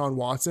with Deshaun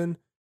Watson.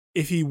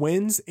 If he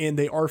wins, and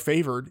they are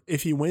favored,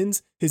 if he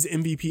wins, his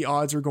MVP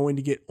odds are going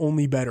to get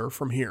only better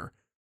from here.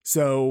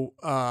 So,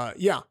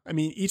 yeah, I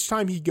mean, each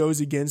time he goes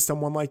against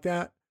someone like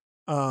that,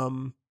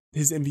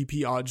 his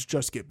MVP odds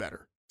just get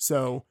better.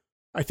 So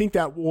I think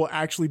that will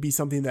actually be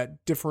something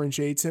that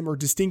differentiates him or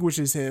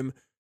distinguishes him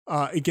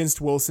against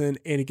Wilson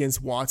and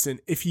against Watson.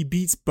 If he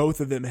beats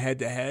both of them head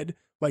to head,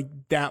 like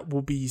that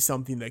will be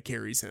something that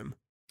carries him.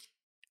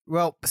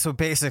 Well, so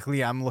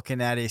basically, I'm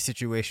looking at a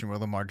situation where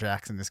Lamar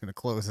Jackson is going to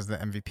close as the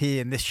MVP,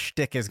 and this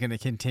shtick is going to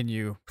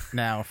continue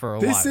now for a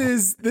while.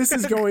 This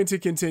is going to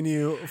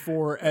continue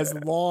for as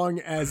long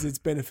as it's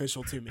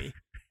beneficial to me.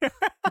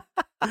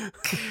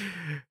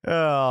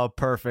 Oh,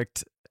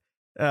 perfect.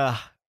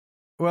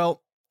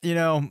 Well, you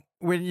know,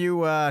 when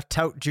you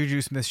tout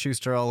Juju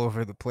Smith-Schuster all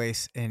over the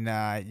place and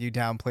you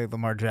downplay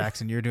Lamar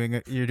Jackson, you're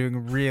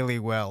doing really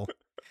well.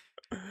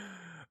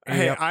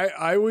 Hey, Yep.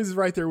 I was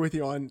right there with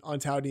you on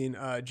touting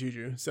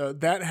Juju. So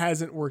that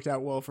hasn't worked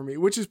out well for me,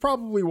 which is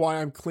probably why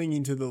I'm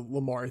clinging to the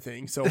Lamar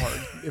thing so hard,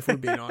 if we're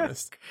being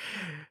honest.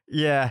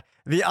 Yeah.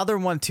 The other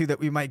one, too, that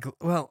we might,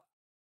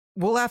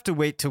 we'll have to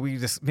wait till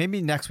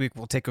maybe next week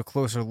we'll take a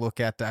closer look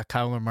at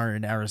Kyler Murray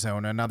in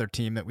Arizona, another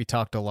team that we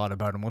talked a lot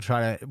about, and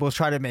we'll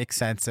try to make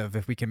sense of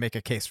if we can make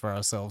a case for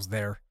ourselves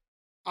there.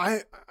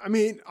 I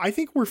mean, I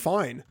think we're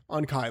fine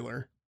on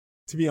Kyler,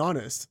 to be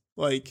honest.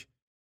 Like,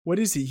 what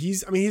is he?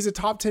 He's a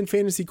top 10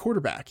 fantasy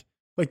quarterback.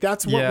 Like,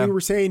 that's what we were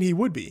saying he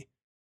would be.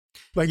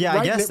 Like, yeah,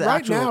 I guess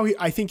now,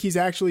 I think he's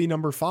actually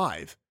number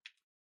 5.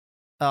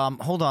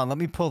 Hold on, let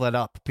me pull that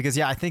up because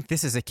I think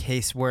this is a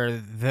case where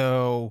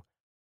though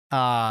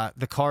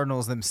the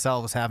Cardinals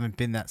themselves haven't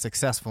been that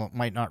successful, it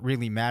might not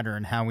really matter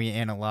in how we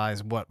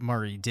analyze what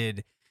Murray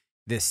did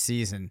this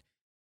season.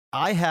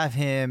 I have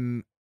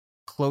him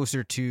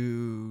closer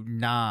to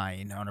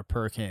 9 on a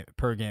per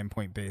game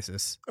point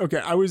basis. Okay,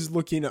 I was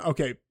looking at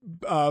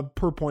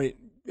per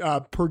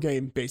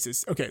game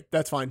basis. Okay,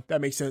 that's fine.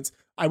 That makes sense.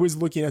 I was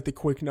looking at the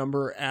quick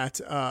number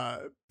at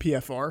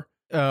PFR.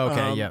 Oh,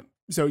 okay, yeah.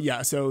 So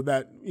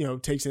that,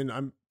 takes in,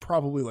 I'm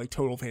probably like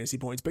total fantasy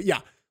points, but yeah,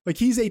 like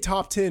he's a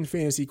top 10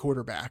 fantasy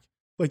quarterback.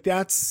 Like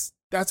that's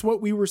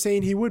what we were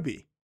saying he would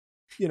be,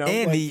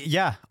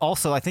 And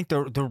also I think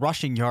the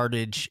rushing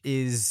yardage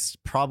is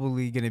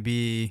probably going to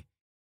be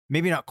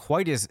maybe not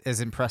quite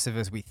as impressive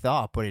as we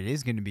thought, but it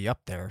is going to be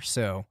up there.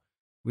 So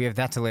we have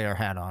that to lay our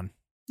hat on.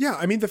 Yeah.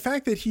 I mean, the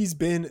fact that he's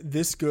been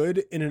this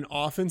good in an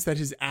offense that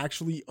has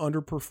actually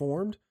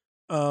underperformed,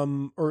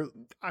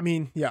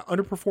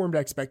 underperformed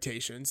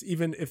expectations,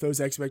 even if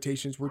those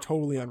expectations were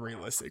totally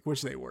unrealistic,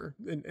 which they were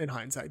in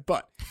hindsight.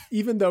 But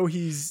even though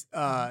he's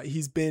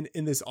been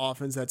in this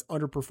offense that's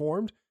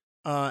underperformed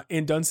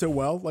and done so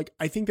well, like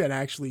I think that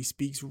actually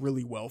speaks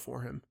really well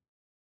for him.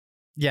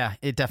 Yeah,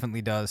 it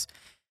definitely does.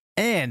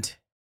 And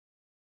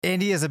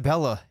Andy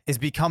Isabella is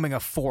becoming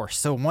a force.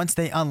 So once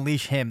they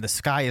unleash him, the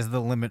sky is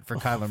the limit for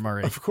Kyler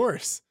Murray. Of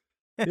course.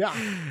 Yeah.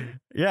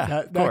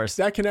 Of course.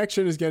 That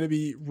connection is going to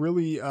be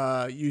really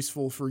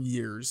useful for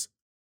years.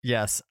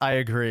 Yes, I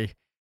agree.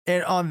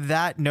 And on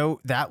that note,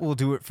 that will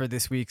do it for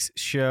this week's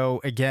show.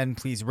 Again,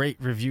 please rate,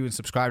 review, and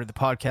subscribe to the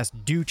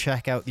podcast. Do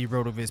check out the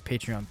RotoViz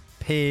Patreon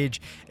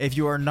page. If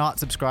you are not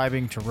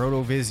subscribing to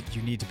RotoViz,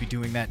 you need to be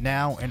doing that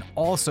now. And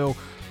also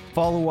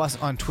follow us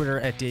on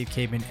Twitter at Dave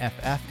Caban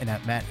FF and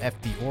at Matt F.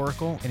 The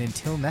Oracle. And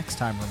until next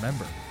time,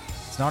 remember,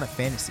 it's not a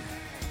fantasy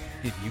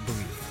if you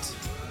believe it.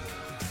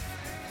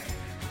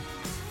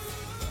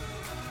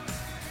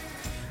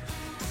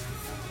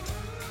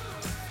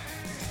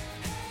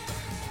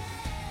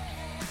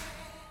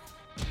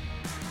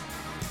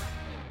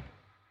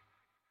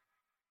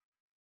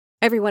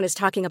 Everyone is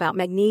talking about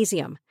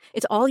magnesium.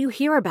 It's all you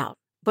hear about.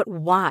 But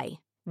why?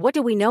 What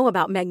do we know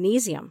about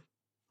magnesium?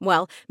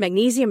 Well,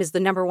 magnesium is the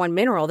 #1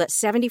 mineral that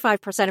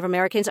 75% of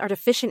Americans are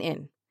deficient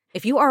in.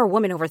 If you are a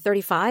woman over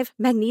 35,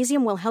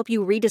 magnesium will help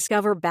you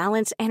rediscover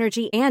balance,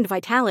 energy, and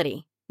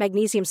vitality.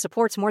 Magnesium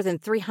supports more than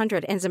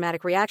 300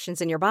 enzymatic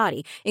reactions in your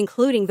body,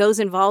 including those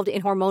involved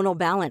in hormonal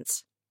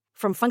balance.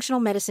 From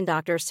functional medicine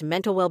doctors to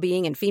mental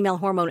well-being and female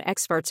hormone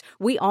experts,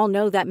 we all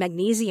know that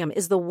magnesium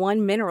is the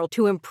one mineral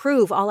to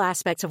improve all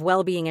aspects of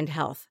well-being and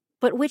health.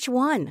 But which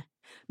one?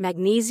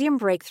 Magnesium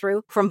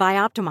Breakthrough from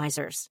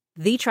Bioptimizers,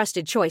 the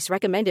trusted choice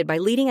recommended by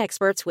leading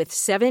experts with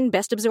 7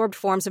 best-absorbed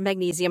forms of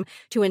magnesium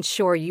to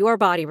ensure your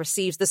body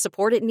receives the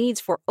support it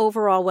needs for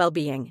overall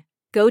well-being.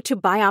 Go to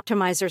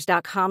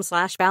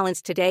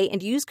bioptimizers.com/balance today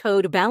and use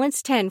code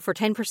BALANCE10 for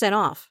 10%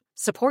 off.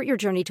 Support your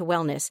journey to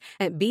wellness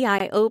at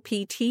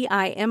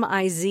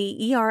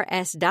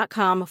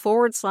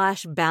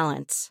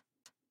bioptimizers.com/balance.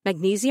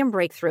 Magnesium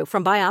Breakthrough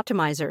from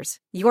Bioptimizers,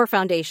 your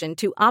foundation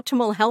to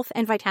optimal health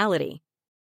and vitality.